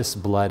precious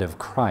blood of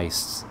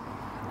Christ,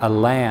 a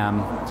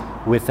lamb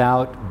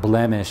without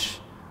blemish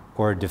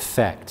or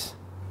defect."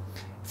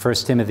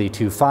 1 Timothy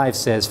 2:5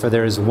 says, "For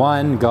there is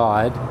one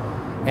God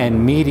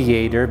and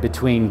mediator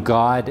between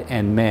God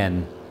and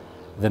men,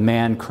 the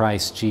man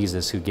Christ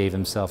Jesus, who gave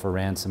Himself a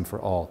ransom for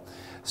all."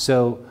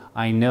 So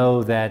I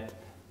know that,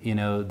 you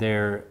know,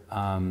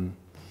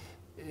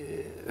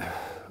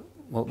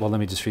 well, let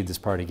me just read this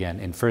part again.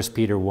 In 1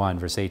 Peter 1,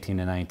 verse 18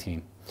 and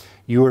 19.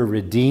 "You were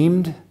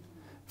redeemed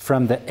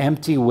from the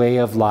empty way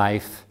of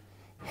life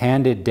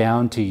handed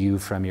down to you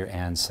from your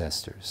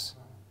ancestors.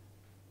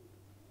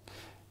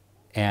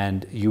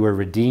 And you were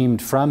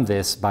redeemed from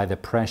this by the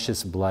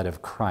precious blood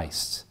of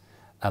Christ,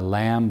 a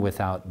lamb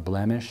without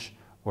blemish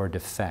or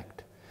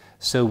defect."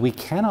 So we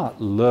cannot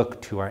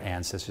look to our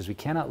ancestors. We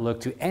cannot look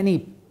to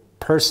any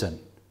person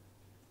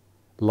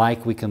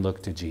like we can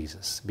look to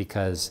Jesus,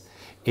 because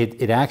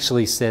it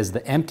actually says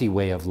the empty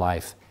way of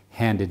life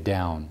handed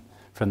down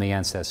from the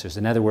ancestors.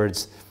 In other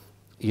words,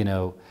 you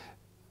know,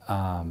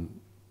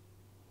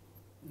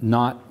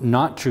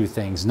 not true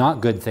things, not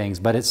good things,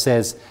 but it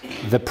says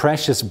the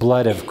precious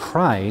blood of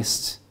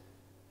Christ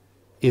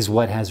is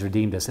what has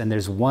redeemed us. And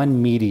there's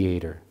one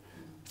mediator,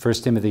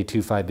 1 Timothy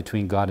 2:5,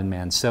 between God and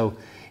man. So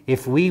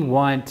if we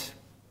want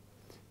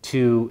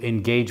to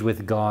engage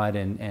with God,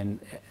 and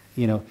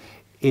you know,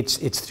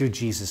 it's through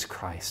Jesus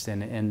Christ,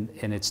 and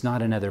it's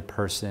not another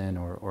person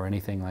or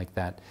anything like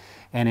that.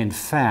 And in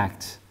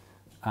fact,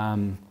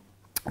 some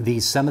of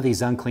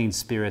these unclean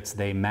spirits,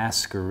 they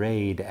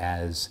masquerade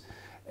as,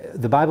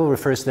 the Bible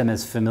refers to them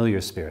as familiar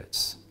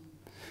spirits.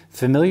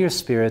 Familiar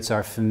spirits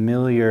are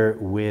familiar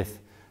with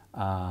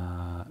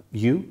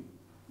you,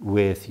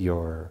 with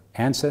your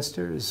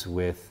ancestors,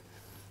 with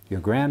your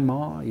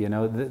grandma. You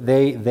know,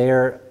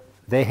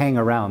 they hang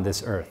around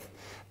this earth.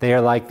 They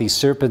are like these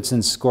serpents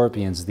and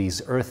scorpions,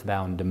 these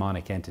earthbound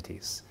demonic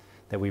entities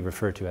that we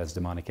refer to as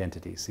demonic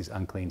entities, these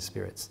unclean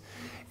spirits.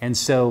 And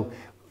so,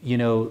 you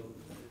know,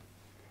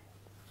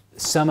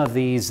 some of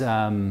these, you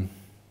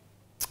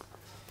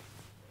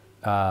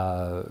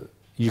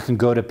can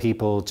go to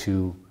people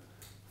to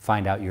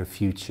find out your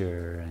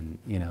future, and,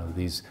 you know,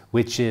 these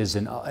witches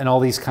and all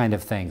these kind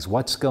of things.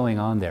 What's going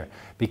on there?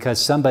 Because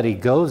somebody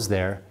goes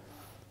there,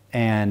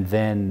 and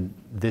then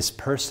this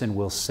person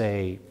will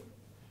say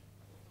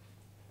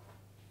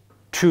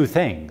true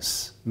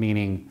things,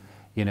 meaning,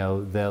 you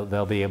know,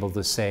 they'll be able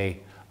to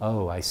say,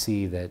 "Oh, I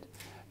see that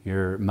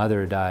your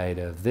mother died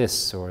of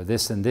this, or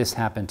this and this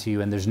happened to you,"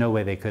 and there's no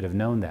way they could have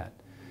known that.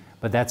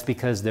 But that's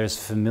because there's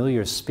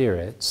familiar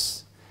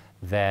spirits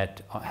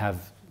that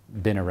have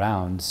been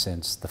around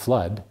since the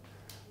flood,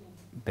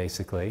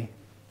 basically.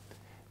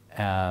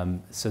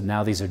 So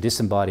now these are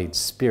disembodied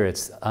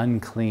spirits,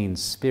 unclean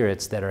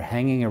spirits that are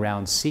hanging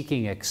around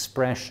seeking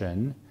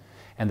expression,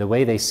 and the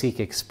way they seek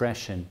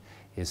expression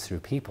is through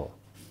people.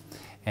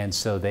 And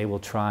so they will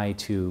try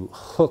to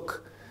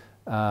hook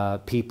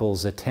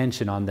people's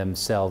attention on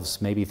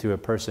themselves, maybe through a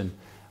person,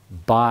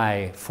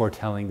 by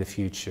foretelling the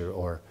future,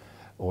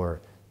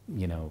 or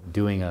you know,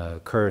 doing a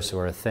curse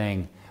or a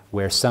thing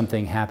where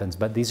something happens.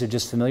 But these are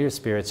just familiar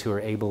spirits who are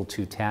able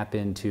to tap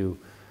into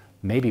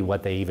maybe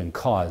what they even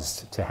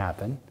caused to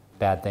happen,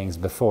 bad things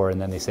before,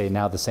 and then they say,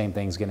 now the same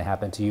thing's going to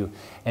happen to you.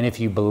 And if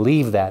you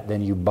believe that,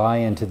 then you buy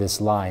into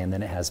this lie, and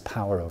then it has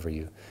power over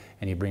you,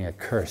 and you bring a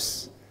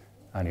curse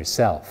on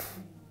yourself.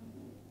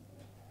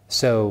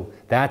 So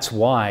that's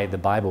why the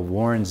Bible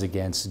warns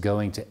against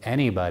going to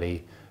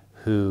anybody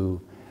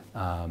who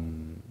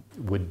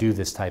would do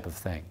this type of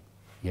thing,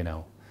 you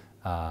know,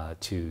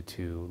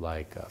 to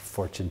like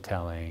fortune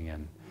telling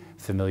and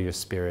familiar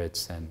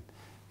spirits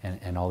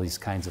and all these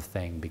kinds of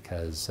things,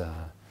 because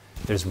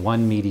there's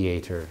one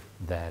mediator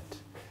that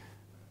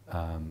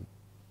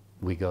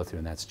we go through,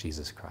 and that's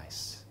Jesus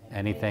Christ.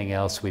 Anything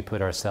else, we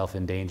put ourselves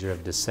in danger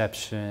of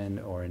deception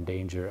or in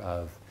danger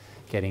of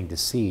getting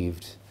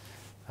deceived.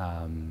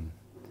 And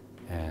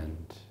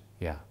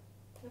yeah.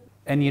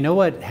 And you know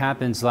what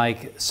happens,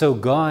 like, so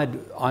God,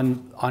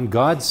 on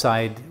God's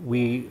side,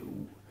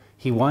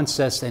 He wants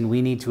us, and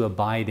we need to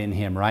abide in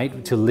Him,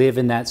 right? To live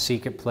in that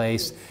secret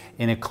place,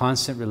 in a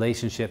constant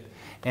relationship.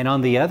 And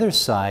on the other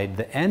side,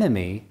 the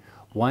enemy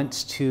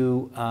wants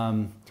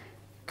to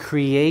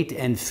create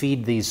and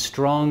feed these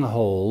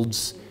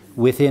strongholds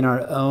within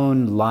our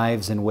own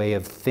lives and way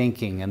of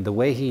thinking. And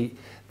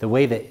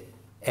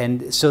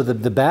and so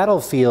the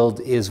battlefield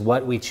is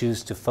what we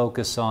choose to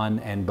focus on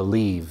and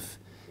believe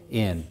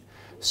in.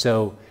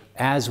 So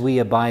as we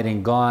abide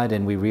in God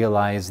and we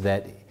realize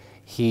that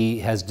He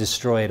has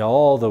destroyed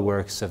all the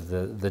works of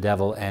the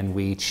devil, and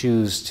we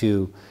choose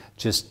to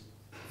just,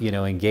 you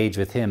know, engage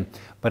with Him.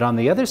 But on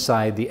the other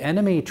side, the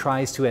enemy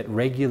tries to at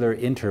regular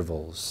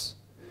intervals,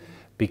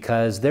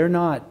 because they're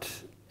not,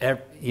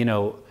 you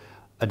know,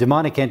 a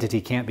demonic entity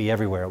can't be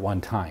everywhere at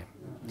one time.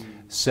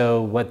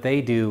 So what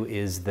they do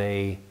is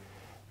they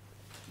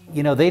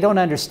don't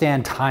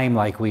understand time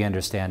like we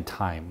understand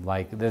time.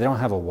 Like, they don't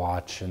have a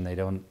watch, and they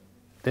don't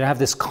have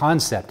this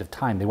concept of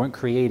time. They weren't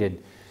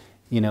created,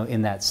 you know,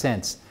 in that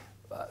sense,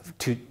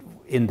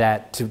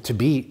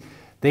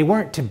 they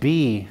weren't to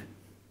be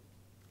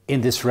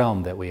in this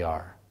realm that we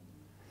are.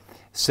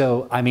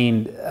 So, I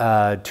mean,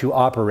 to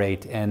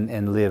operate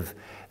and live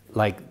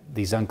like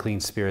these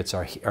unclean spirits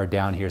are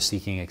down here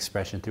seeking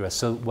expression through us.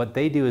 So what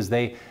they do is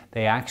they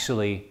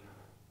actually,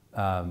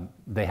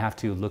 they have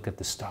to look at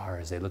the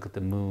stars, they look at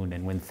the moon,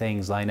 and when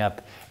things line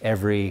up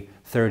every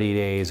 30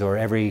 days or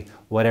every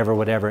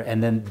whatever,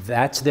 and then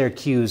that's their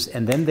cues,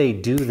 and then they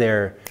do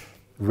their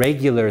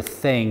regular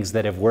things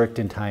that have worked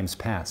in times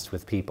past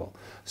with people.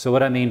 So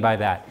what I mean by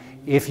that,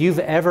 if you've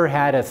ever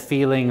had a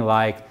feeling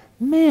like,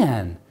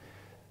 man,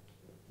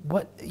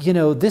 what, you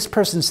know, this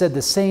person said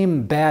the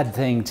same bad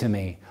thing to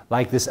me,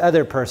 like this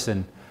other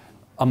person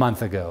a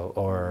month ago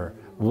or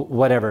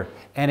whatever,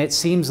 and it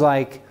seems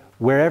like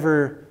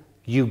wherever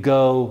you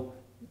go,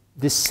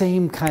 the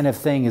same kind of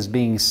thing is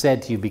being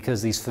said to you,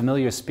 because these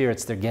familiar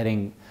spirits, they're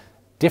getting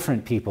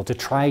different people to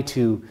try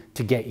to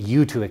get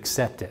you to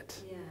accept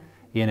it,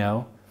 you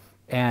know?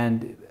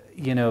 And,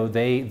 you know,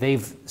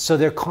 so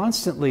they're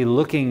constantly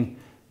looking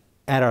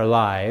at our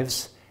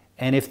lives,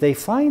 and if they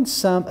find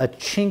a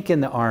chink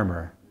in the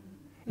armor,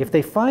 if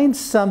they find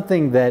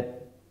something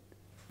that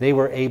they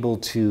were able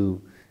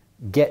to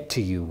get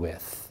to you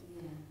with,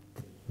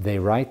 they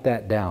write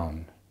that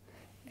down,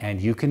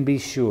 and you can be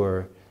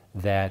sure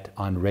that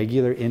on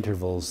regular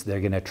intervals they're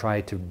going to try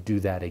to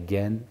do that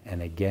again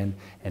and again,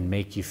 and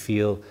make you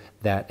feel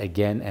that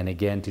again and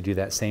again, to do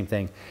that same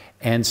thing.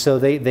 And so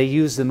they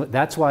use them.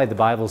 That's why the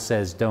Bible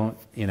says don't,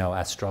 you know,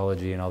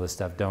 astrology and all this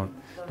stuff, don't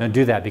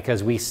do that,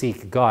 because we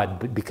seek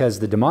God. Because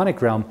the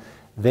demonic realm,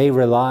 they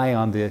rely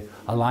on the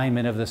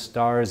alignment of the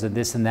stars and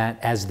this and that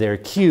as their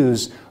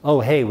cues. Oh,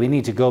 hey, we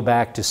need to go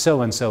back to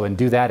so-and-so and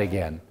do that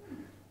again.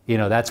 You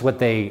know, that's what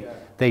they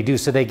do.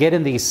 So they get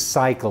in these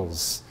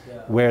cycles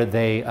where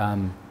they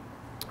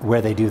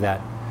do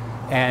that.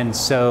 And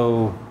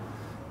so,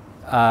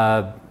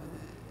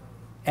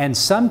 and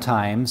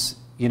sometimes,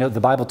 you know, the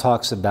Bible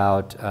talks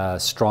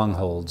about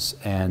strongholds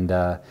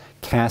and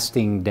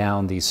casting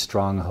down these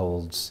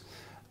strongholds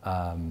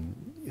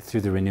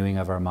through the renewing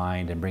of our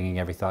mind and bringing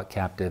every thought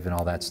captive and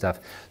all that stuff.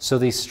 So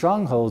these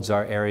strongholds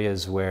are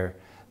areas where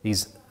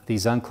these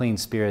unclean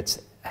spirits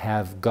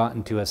have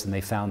gotten to us, and they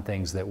found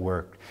things that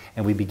worked,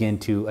 and we begin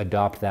to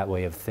adopt that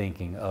way of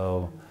thinking.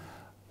 Oh,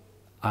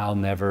 I'll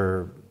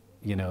never,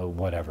 you know,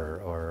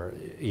 whatever, or,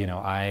 you know,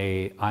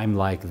 I'm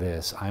like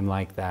this, I'm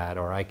like that,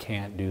 or I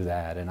can't do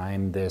that, and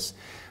I'm this.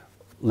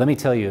 Let me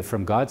tell you,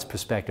 from God's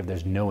perspective,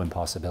 there's no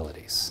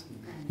impossibilities.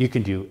 You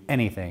can do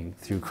anything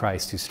through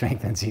Christ who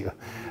strengthens you,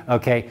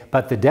 okay?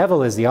 But the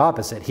devil is the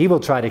opposite. He will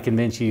try to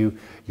convince you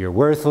you're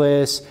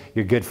worthless,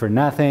 you're good for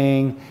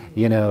nothing,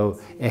 you know,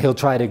 and he'll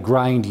try to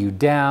grind you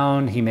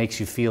down. He makes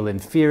you feel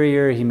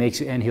inferior.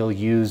 And he'll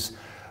use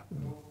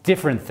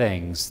different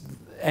things,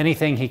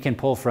 anything he can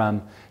pull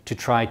from, to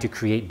try to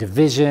create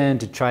division,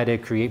 to try to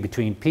create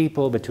between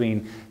people,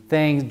 between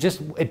things.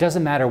 Just, it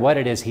doesn't matter what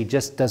it is. He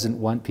just doesn't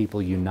want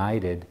people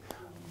united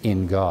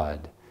in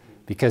God,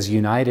 because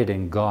united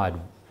in God,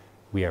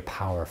 we are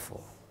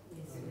powerful.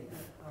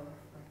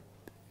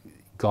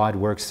 God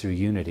works through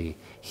unity.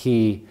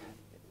 He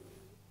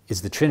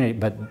is the Trinity,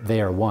 but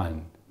they are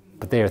one.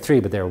 But they are three,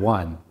 but they're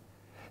one.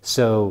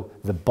 So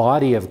the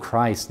body of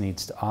Christ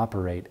needs to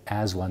operate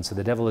as one. So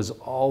the devil is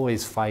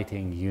always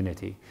fighting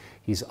unity.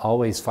 He's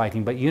always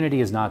fighting. But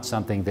unity is not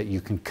something that you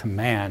can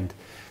command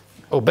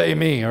obey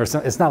me, or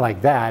something. It's not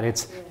like that.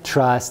 It's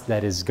trust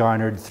that is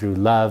garnered through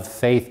love,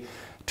 faith,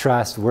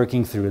 trust,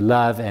 working through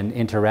love and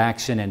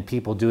interaction and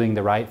people doing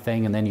the right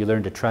thing, and then you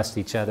learn to trust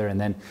each other, and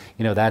then,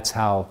 you know, that's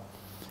how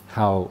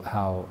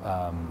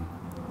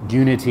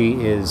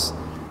unity is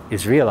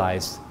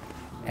realized.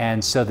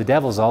 And so the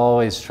devil's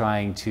always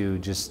trying to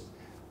just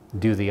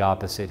do the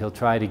opposite. He'll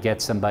try to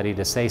get somebody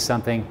to say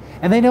something,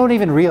 and they don't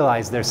even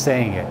realize they're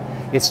saying it.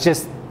 It's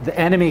just the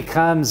enemy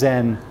comes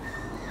and,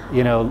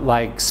 you know,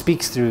 like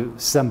speaks through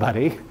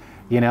somebody,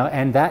 you know,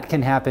 and that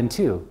can happen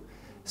too.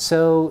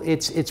 So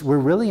we're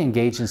really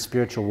engaged in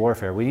spiritual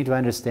warfare. We need to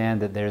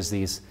understand that there's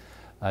these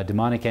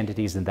demonic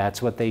entities, and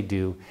that's what they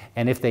do.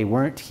 And if they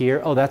weren't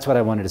here, oh, that's what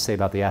I wanted to say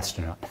about the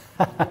astronaut.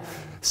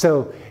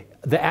 So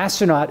the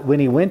astronaut, when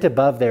he went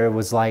above there, it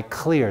was like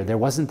clear. There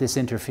wasn't this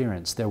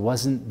interference. There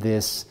wasn't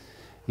this,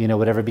 you know,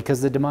 whatever,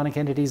 because the demonic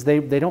entities, they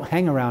don't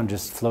hang around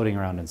just floating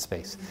around in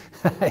space.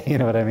 You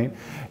know what I mean?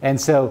 And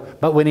so,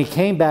 but when he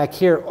came back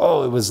here,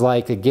 oh, it was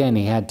like, again,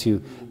 he had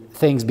to,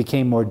 things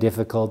became more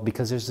difficult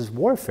because there's this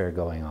warfare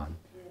going on.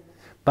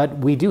 But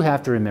we do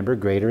have to remember,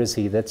 greater is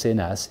he that's in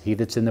us, he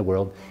that's in the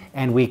world,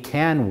 and we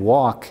can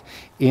walk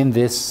in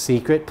this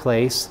secret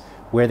place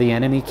where the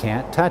enemy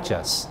can't touch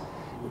us.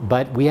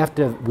 But we have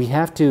to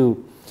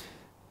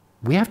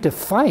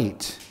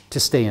fight to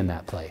stay in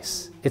that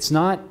place. It's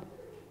like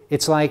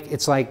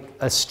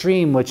a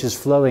stream which is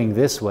flowing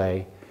this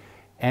way,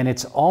 and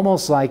it's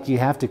almost like you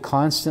have to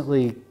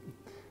constantly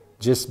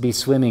just be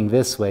swimming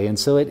this way. And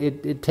so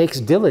it takes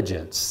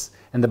diligence.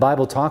 And the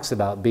Bible talks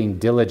about being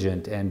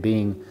diligent and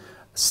being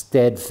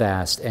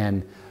steadfast.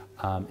 And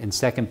in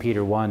 2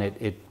 Peter 1,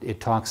 it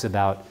talks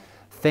about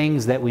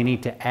things that we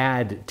need to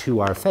add to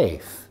our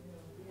faith.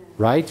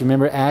 Right?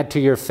 Remember, add to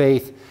your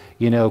faith,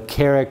 you know,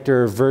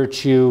 character,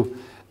 virtue,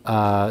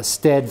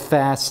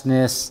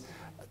 steadfastness,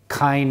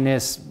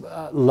 kindness,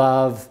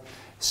 love.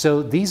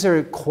 So these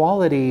are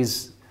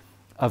qualities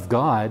of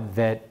God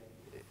that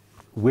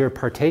we're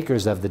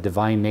partakers of, the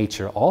divine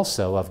nature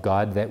also of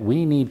God, that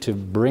we need to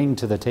bring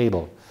to the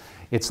table.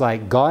 It's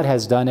like God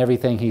has done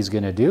everything he's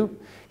going to do.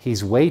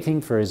 He's waiting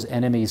for his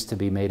enemies to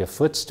be made a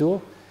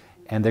footstool,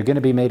 and they're going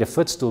to be made a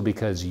footstool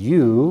because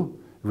you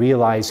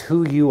realize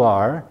who you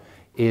are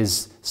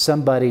is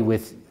somebody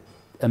with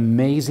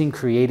amazing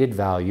created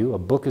value. A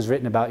book is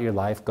written about your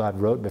life God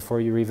wrote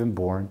before you were even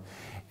born,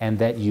 and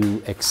that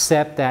you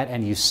accept that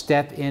and you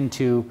step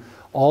into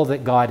all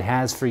that God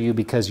has for you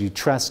because you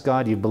trust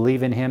God, you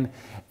believe in him,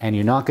 and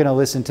you're not going to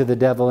listen to the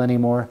devil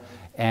anymore,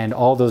 and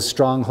all those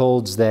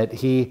strongholds that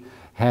he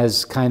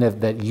has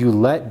that you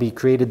let be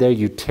created there,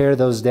 you tear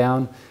those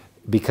down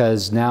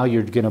because now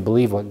you're going to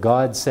believe what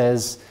God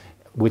says,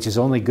 which is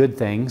only good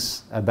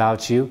things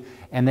about you.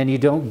 And then you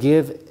don't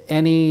give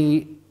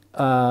any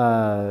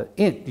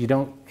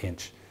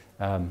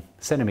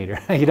centimeter.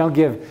 You don't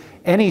give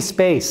any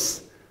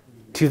space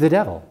to the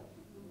devil.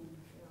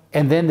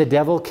 And then the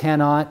devil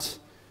cannot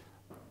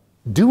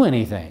do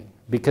anything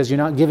because you're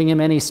not giving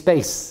him any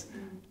space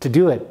to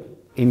do it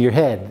in your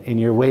head, in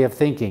your way of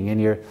thinking,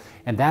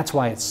 and that's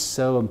why it's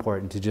so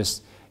important to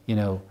just, you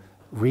know,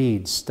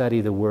 read,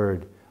 study the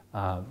Word,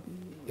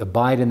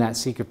 abide in that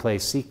secret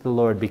place, seek the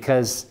Lord,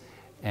 because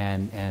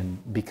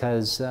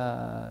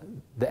the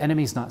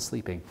enemy's not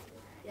sleeping.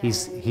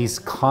 He's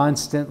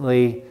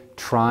constantly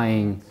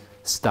trying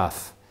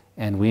stuff,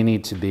 and we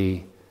need to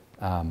be,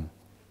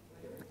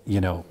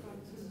 you know,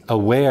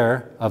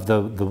 aware of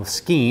the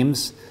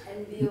schemes.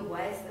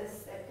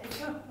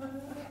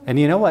 And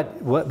you know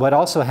what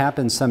also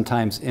happens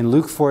sometimes in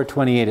Luke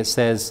 4:28, it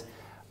says,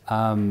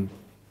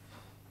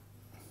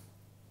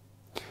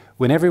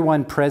 when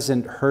everyone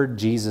present heard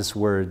Jesus'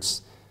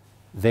 words,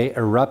 they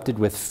erupted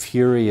with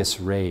furious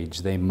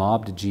rage. They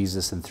mobbed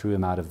Jesus and threw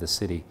him out of the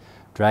city,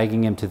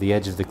 dragging him to the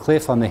edge of the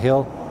cliff on the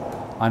hill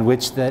on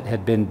which that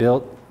had been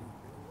built,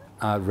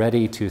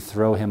 ready to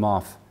throw him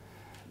off.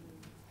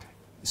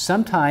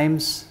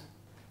 Sometimes,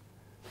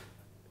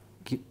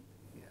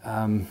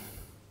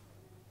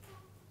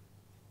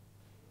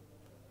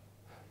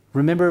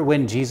 remember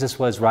when Jesus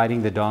was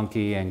riding the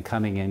donkey and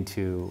coming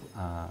into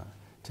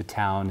to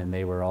town, and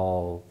they were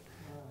all,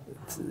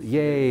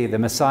 yay, the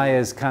Messiah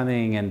is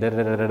coming, and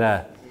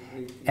da-da-da-da-da.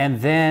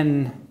 And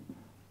then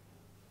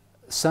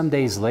some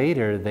days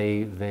later,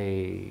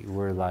 they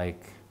were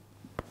like,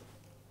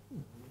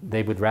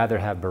 they would rather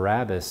have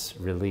Barabbas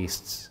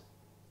released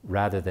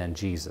rather than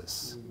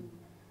Jesus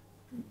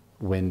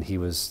when he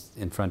was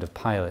in front of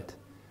Pilate.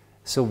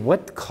 So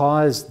what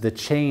caused the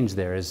change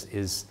there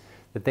is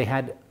that they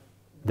had,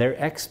 their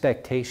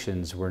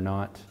expectations were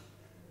not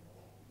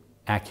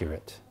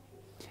accurate.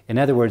 In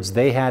other words,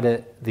 they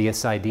had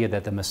this idea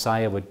that the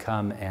Messiah would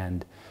come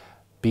and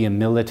be a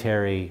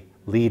military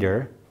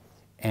leader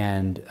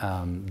and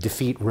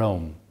defeat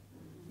Rome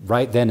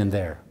right then and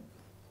there.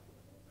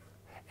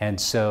 And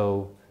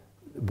so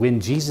when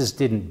Jesus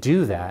didn't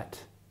do that,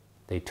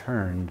 they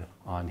turned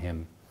on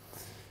him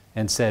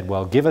and said,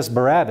 well, give us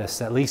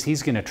Barabbas. At least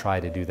he's going to try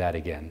to do that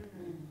again.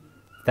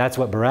 That's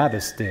what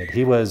Barabbas did.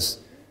 He was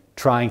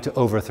trying to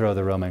overthrow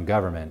the Roman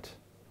government.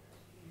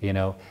 you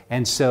know.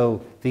 And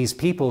so these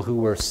people who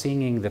were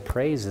singing the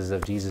praises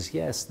of Jesus,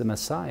 yes, the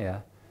Messiah,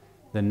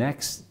 the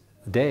next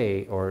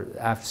day or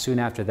soon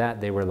after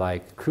that, they were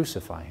like,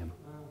 crucify him.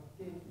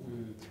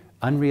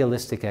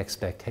 Unrealistic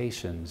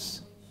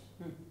expectations.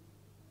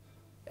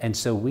 And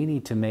so we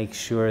need to make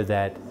sure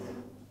that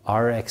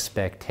our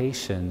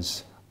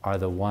expectations are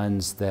the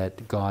ones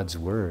that God's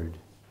Word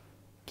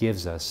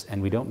gives us,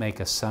 and we don't make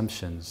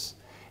assumptions.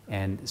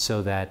 And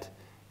so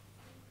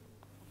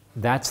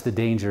that's the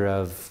danger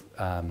of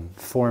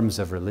forms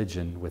of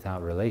religion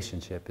without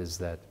relationship, is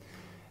that,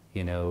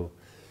 you know,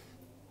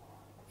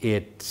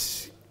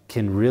 it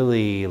can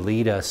really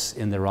lead us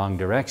in the wrong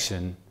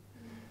direction.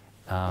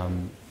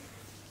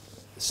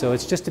 So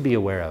it's just to be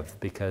aware of,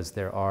 because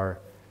the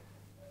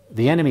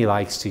enemy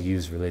likes to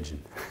use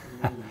religion,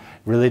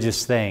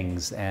 religious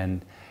things,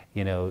 and,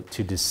 you know,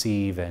 to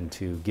deceive and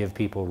to give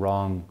people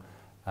wrong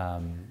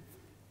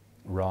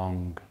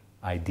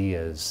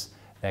ideas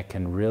that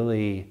can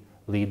really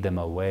lead them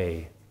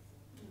away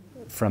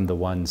from the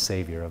one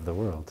Savior of the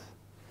world.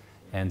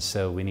 And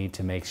so we need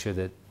to make sure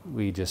that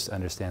we just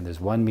understand there's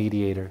one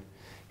mediator.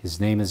 His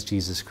name is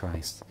Jesus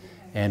Christ.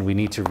 And we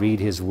need to read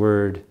His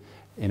Word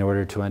in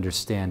order to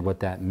understand what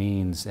that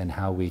means and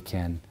how we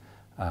can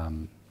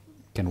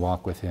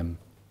walk with Him.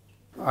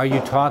 Are you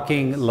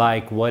talking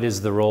like what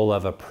is the role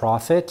of a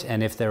prophet,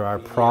 and if there are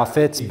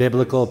prophets,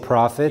 biblical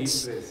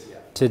prophets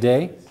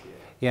today?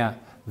 Yeah.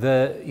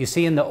 You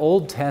see, in the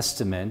Old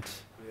Testament,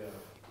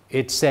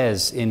 it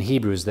says in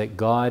Hebrews that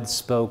God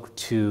spoke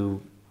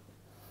to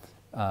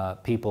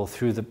people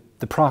through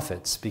the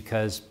prophets,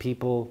 because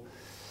people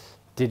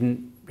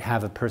didn't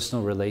have a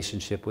personal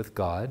relationship with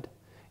God.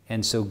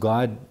 And so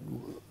God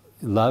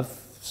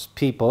loves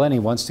people and He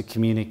wants to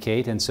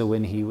communicate. And so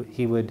when He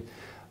would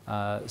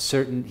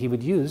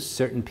use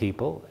certain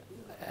people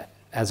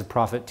as a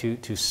prophet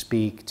to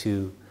speak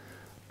to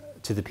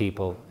the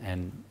people.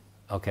 And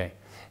okay,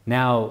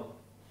 now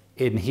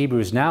in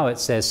Hebrews now it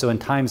says, so in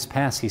times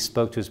past He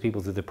spoke to His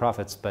people through the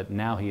prophets, but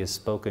now He has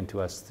spoken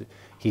to us.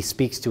 He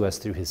speaks to us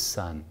through His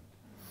Son.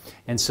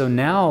 And so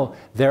now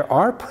there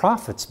are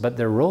prophets, but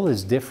their role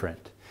is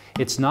different.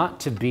 It's not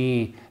to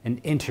be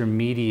an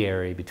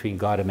intermediary between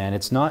God and man.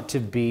 It's not to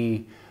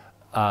be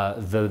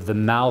the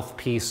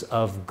mouthpiece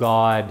of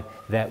God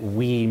that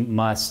we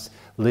must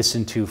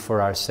listen to for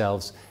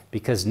ourselves,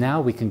 because now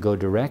we can go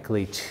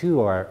directly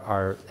to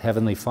our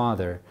Heavenly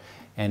Father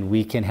and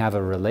we can have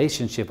a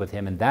relationship with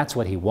Him, and that's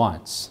what He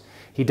wants.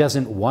 He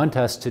doesn't want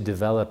us to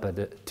develop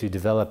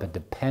a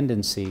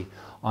dependency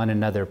on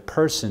another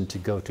person to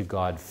go to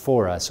God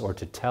for us, or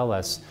to tell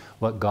us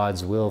what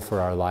God's will for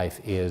our life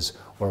is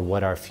or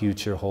what our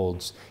future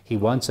holds. He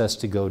wants us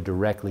to go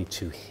directly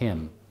to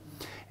Him.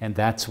 And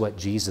that's what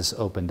Jesus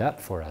opened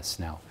up for us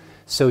now.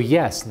 So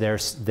yes, there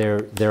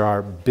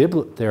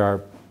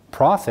are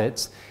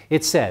prophets.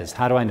 It says,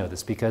 how do I know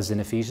this? Because in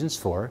Ephesians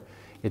 4,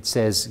 it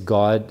says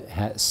God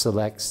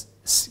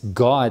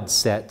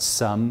sets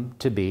some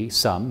to be,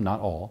 some, not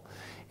all.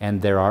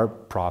 And there are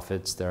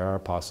prophets, there are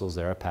apostles,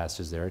 there are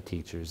pastors, there are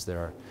teachers, there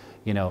are,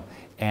 you know,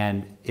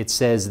 and it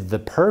says the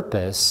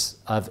purpose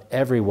of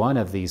every one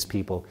of these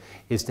people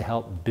is to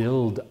help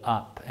build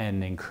up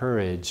and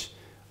encourage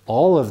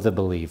all of the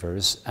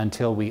believers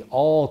until we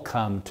all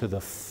come to the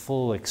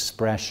full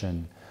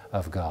expression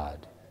of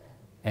God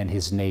and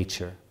His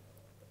nature.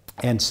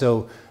 And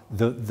so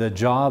the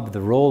job,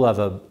 the role of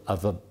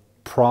a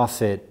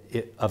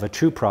prophet, of a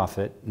true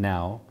prophet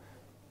now,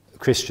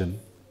 Christian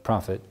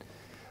prophet,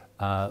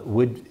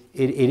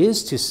 it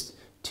is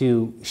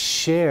to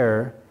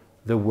share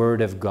the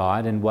Word of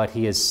God and what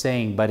He is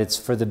saying, but it's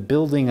for the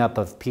building up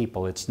of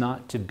people. It's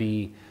not to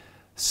be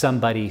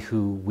somebody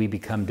who we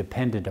become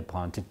dependent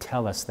upon to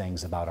tell us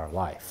things about our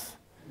life.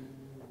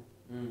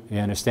 You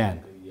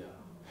understand?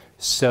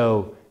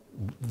 So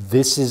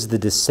this is the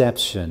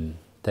deception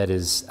that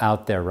is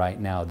out there right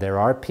now. There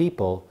are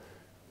people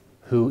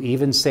who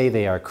even say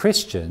they are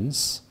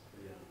Christians,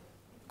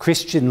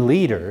 Christian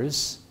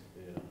leaders,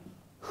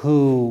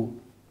 who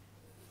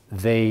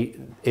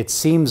it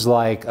seems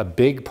like a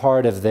big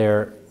part of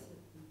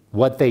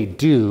what they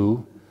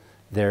do,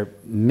 their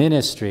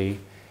ministry,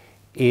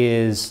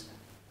 is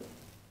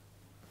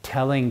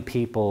telling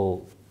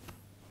people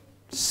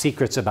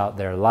secrets about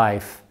their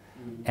life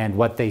and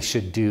what they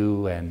should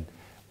do and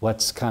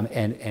what's come.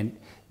 And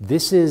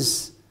this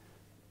is,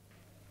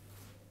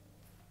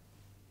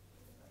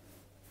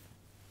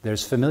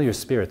 there's familiar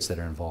spirits that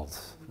are involved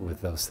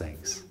with those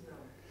things.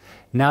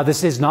 Now,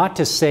 this is not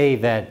to say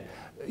that,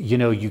 you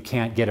know, you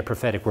can't get a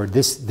prophetic word.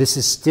 This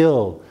is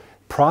still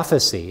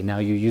prophecy. Now,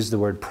 you use the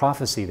word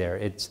prophecy there.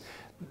 It's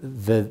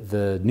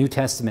the New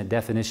Testament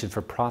definition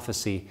for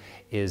prophecy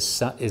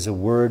is a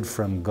word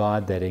from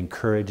God that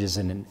encourages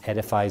and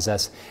edifies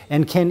us,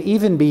 and can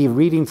even be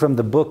reading from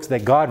the books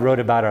that God wrote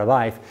about our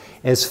life,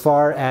 as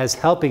far as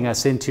helping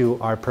us into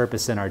our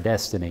purpose and our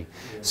destiny.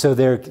 So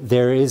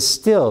there is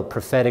still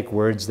prophetic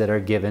words that are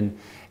given,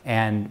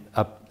 and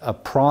a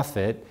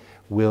prophet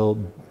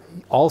will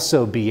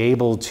also be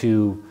able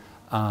to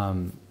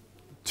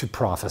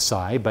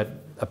prophesy,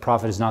 but a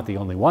prophet is not the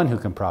only one who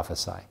can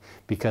prophesy,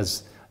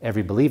 because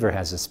every believer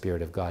has the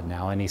Spirit of God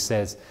now. And he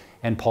says,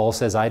 and Paul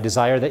says, I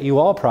desire that you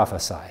all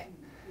prophesy.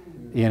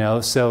 You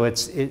know, so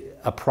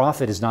a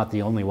prophet is not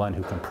the only one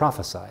who can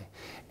prophesy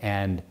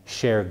and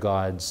share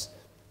God's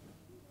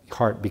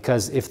heart,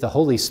 because if the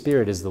Holy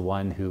Spirit is the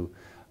one who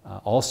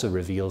also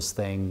reveals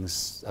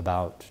things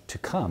about to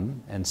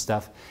come and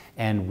stuff,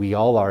 and we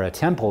all are a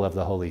temple of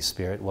the Holy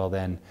Spirit, well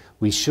then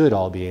we should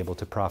all be able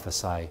to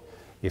prophesy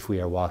if we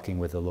are walking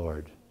with the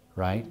Lord,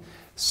 right?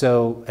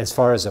 So as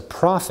far as a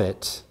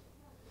prophet,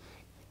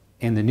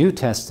 in the New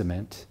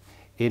Testament,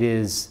 it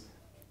is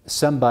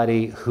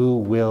somebody who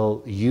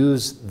will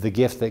use the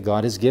gift that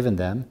God has given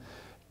them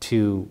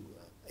to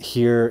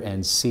hear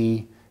and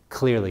see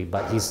clearly.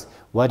 But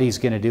what he's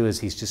going to do is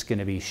he's just going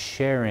to be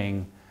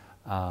sharing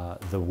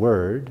the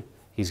Word.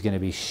 He's going to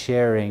be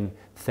sharing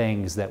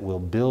things that will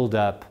build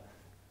up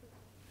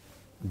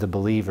the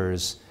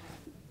believers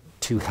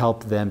to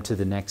help them to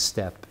the next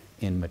step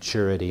in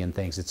maturity and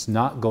things. It's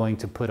not going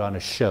to put on a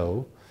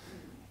show.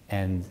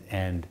 And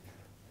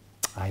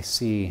I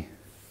see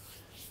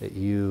that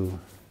you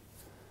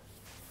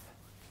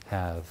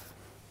have,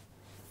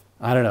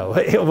 I don't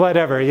know,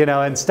 whatever, you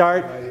know, and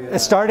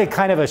started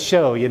kind of a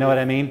show, you know what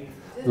I mean?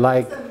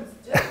 Like,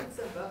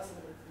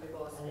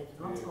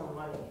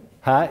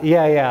 huh?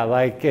 Yeah,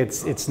 like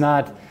it's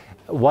not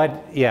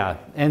what, yeah.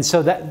 And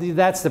so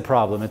that's the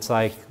problem. It's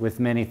like with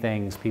many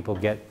things, people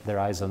get their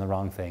eyes on the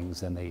wrong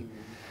things, and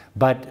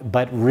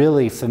but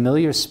really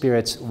familiar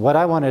spirits, what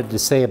I wanted to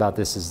say about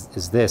this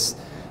is this: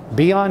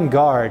 be on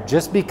guard.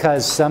 Just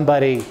because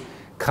somebody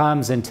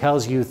comes and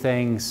tells you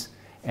things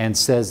and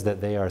says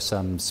that they are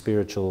some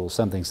spiritual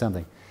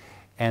something,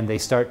 and they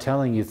start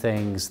telling you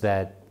things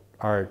that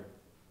are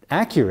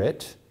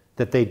accurate,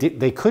 that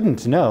they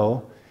couldn't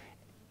know,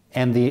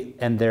 and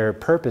their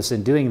purpose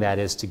in doing that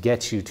is to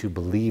get you to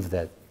believe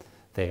that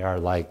they are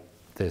like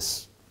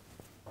this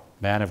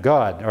man of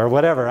God or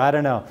whatever, I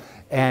don't know,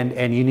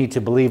 and you need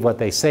to believe what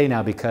they say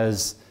now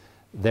because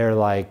they're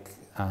like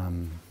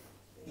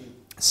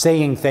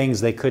saying things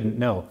they couldn't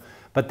know.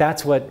 But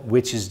that's what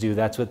witches do.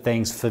 That's what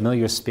things,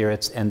 familiar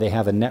spirits, and they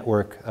have a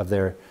network of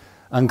their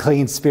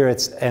unclean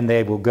spirits, and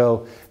they will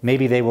go,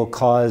 maybe they will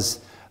cause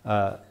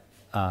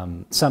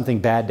something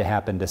bad to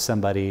happen to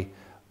somebody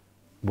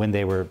when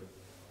they were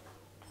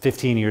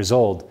 15 years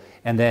old,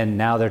 and then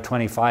now they're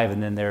 25,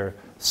 and then they're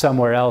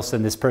somewhere else,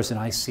 and this person,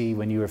 I see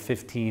when you were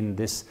 15,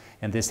 this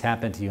and this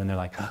happened to you, and they're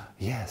like, oh,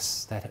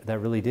 yes, that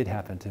really did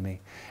happen to me.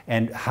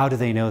 And how do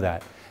they know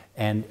that?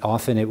 And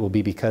often it will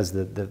be because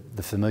the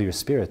familiar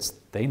spirits,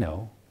 they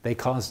know, they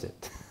caused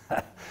it.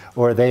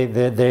 Or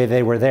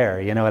they were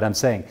there, you know what I'm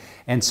saying?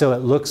 And so it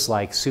looks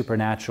like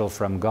supernatural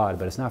from God,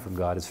 but it's not from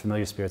God, it's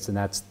familiar spirits, and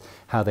that's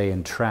how they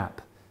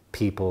entrap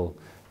people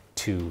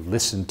to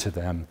listen to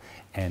them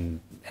and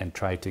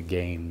try to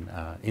gain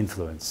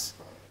influence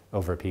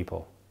over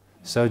people.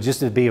 So just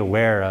to be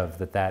aware of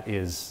that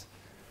is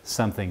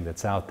something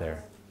that's out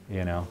there,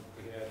 you know?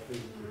 Yeah,